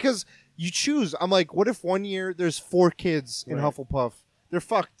other thing okay. because you choose. I'm like, what if 1 year there's 4 kids in Right. Hufflepuff? They're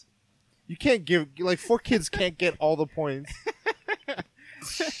fucked. You can't give like 4 kids can't get all the points.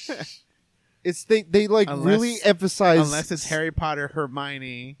 It's they like Unless- really emphasize Unless it's Harry Potter,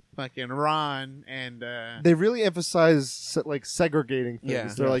 Hermione, fucking Ron, and They really emphasize like segregating things. Yeah.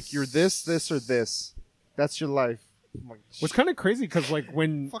 They're like, you're this, or this. That's your life. I'm like, What's kind of crazy because like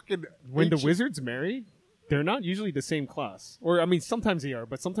when fucking the ancient- wizards marry, they're not usually the same class. Or I mean, sometimes they are,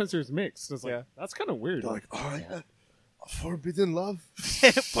 but sometimes there's mixed. It's like Yeah. that's kind of weird. They're like, oh yeah, forbidden love.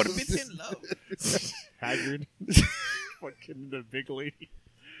 forbidden love. Haggard, fucking the big lady.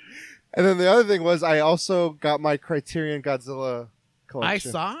 And then the other thing was, I also got my Criterion Godzilla I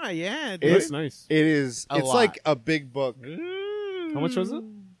collection. saw, yeah, It dude. looks nice. It is. A It's lot. like a big book. How much was it?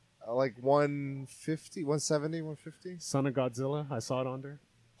 Like 150, 170, 150. Son of Godzilla. I saw it on there.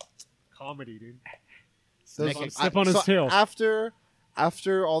 Comedy, dude. Those- Snake- Step on his tail.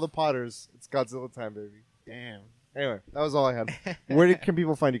 After all the Potters, it's Godzilla time, baby. Damn. Anyway, that was all I had. Where can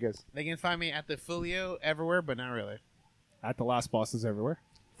people find you guys? They can find me at the Folio everywhere, but not really. At the last bosses everywhere.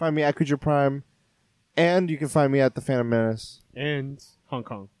 Find me at Kuja Prime, and you can find me at the Phantom Menace And Hong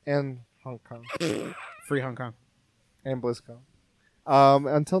Kong. and Hong Kong Free Hong Kong. and BlizzCon.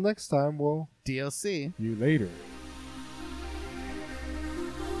 Until next time, we'll DLC. You later.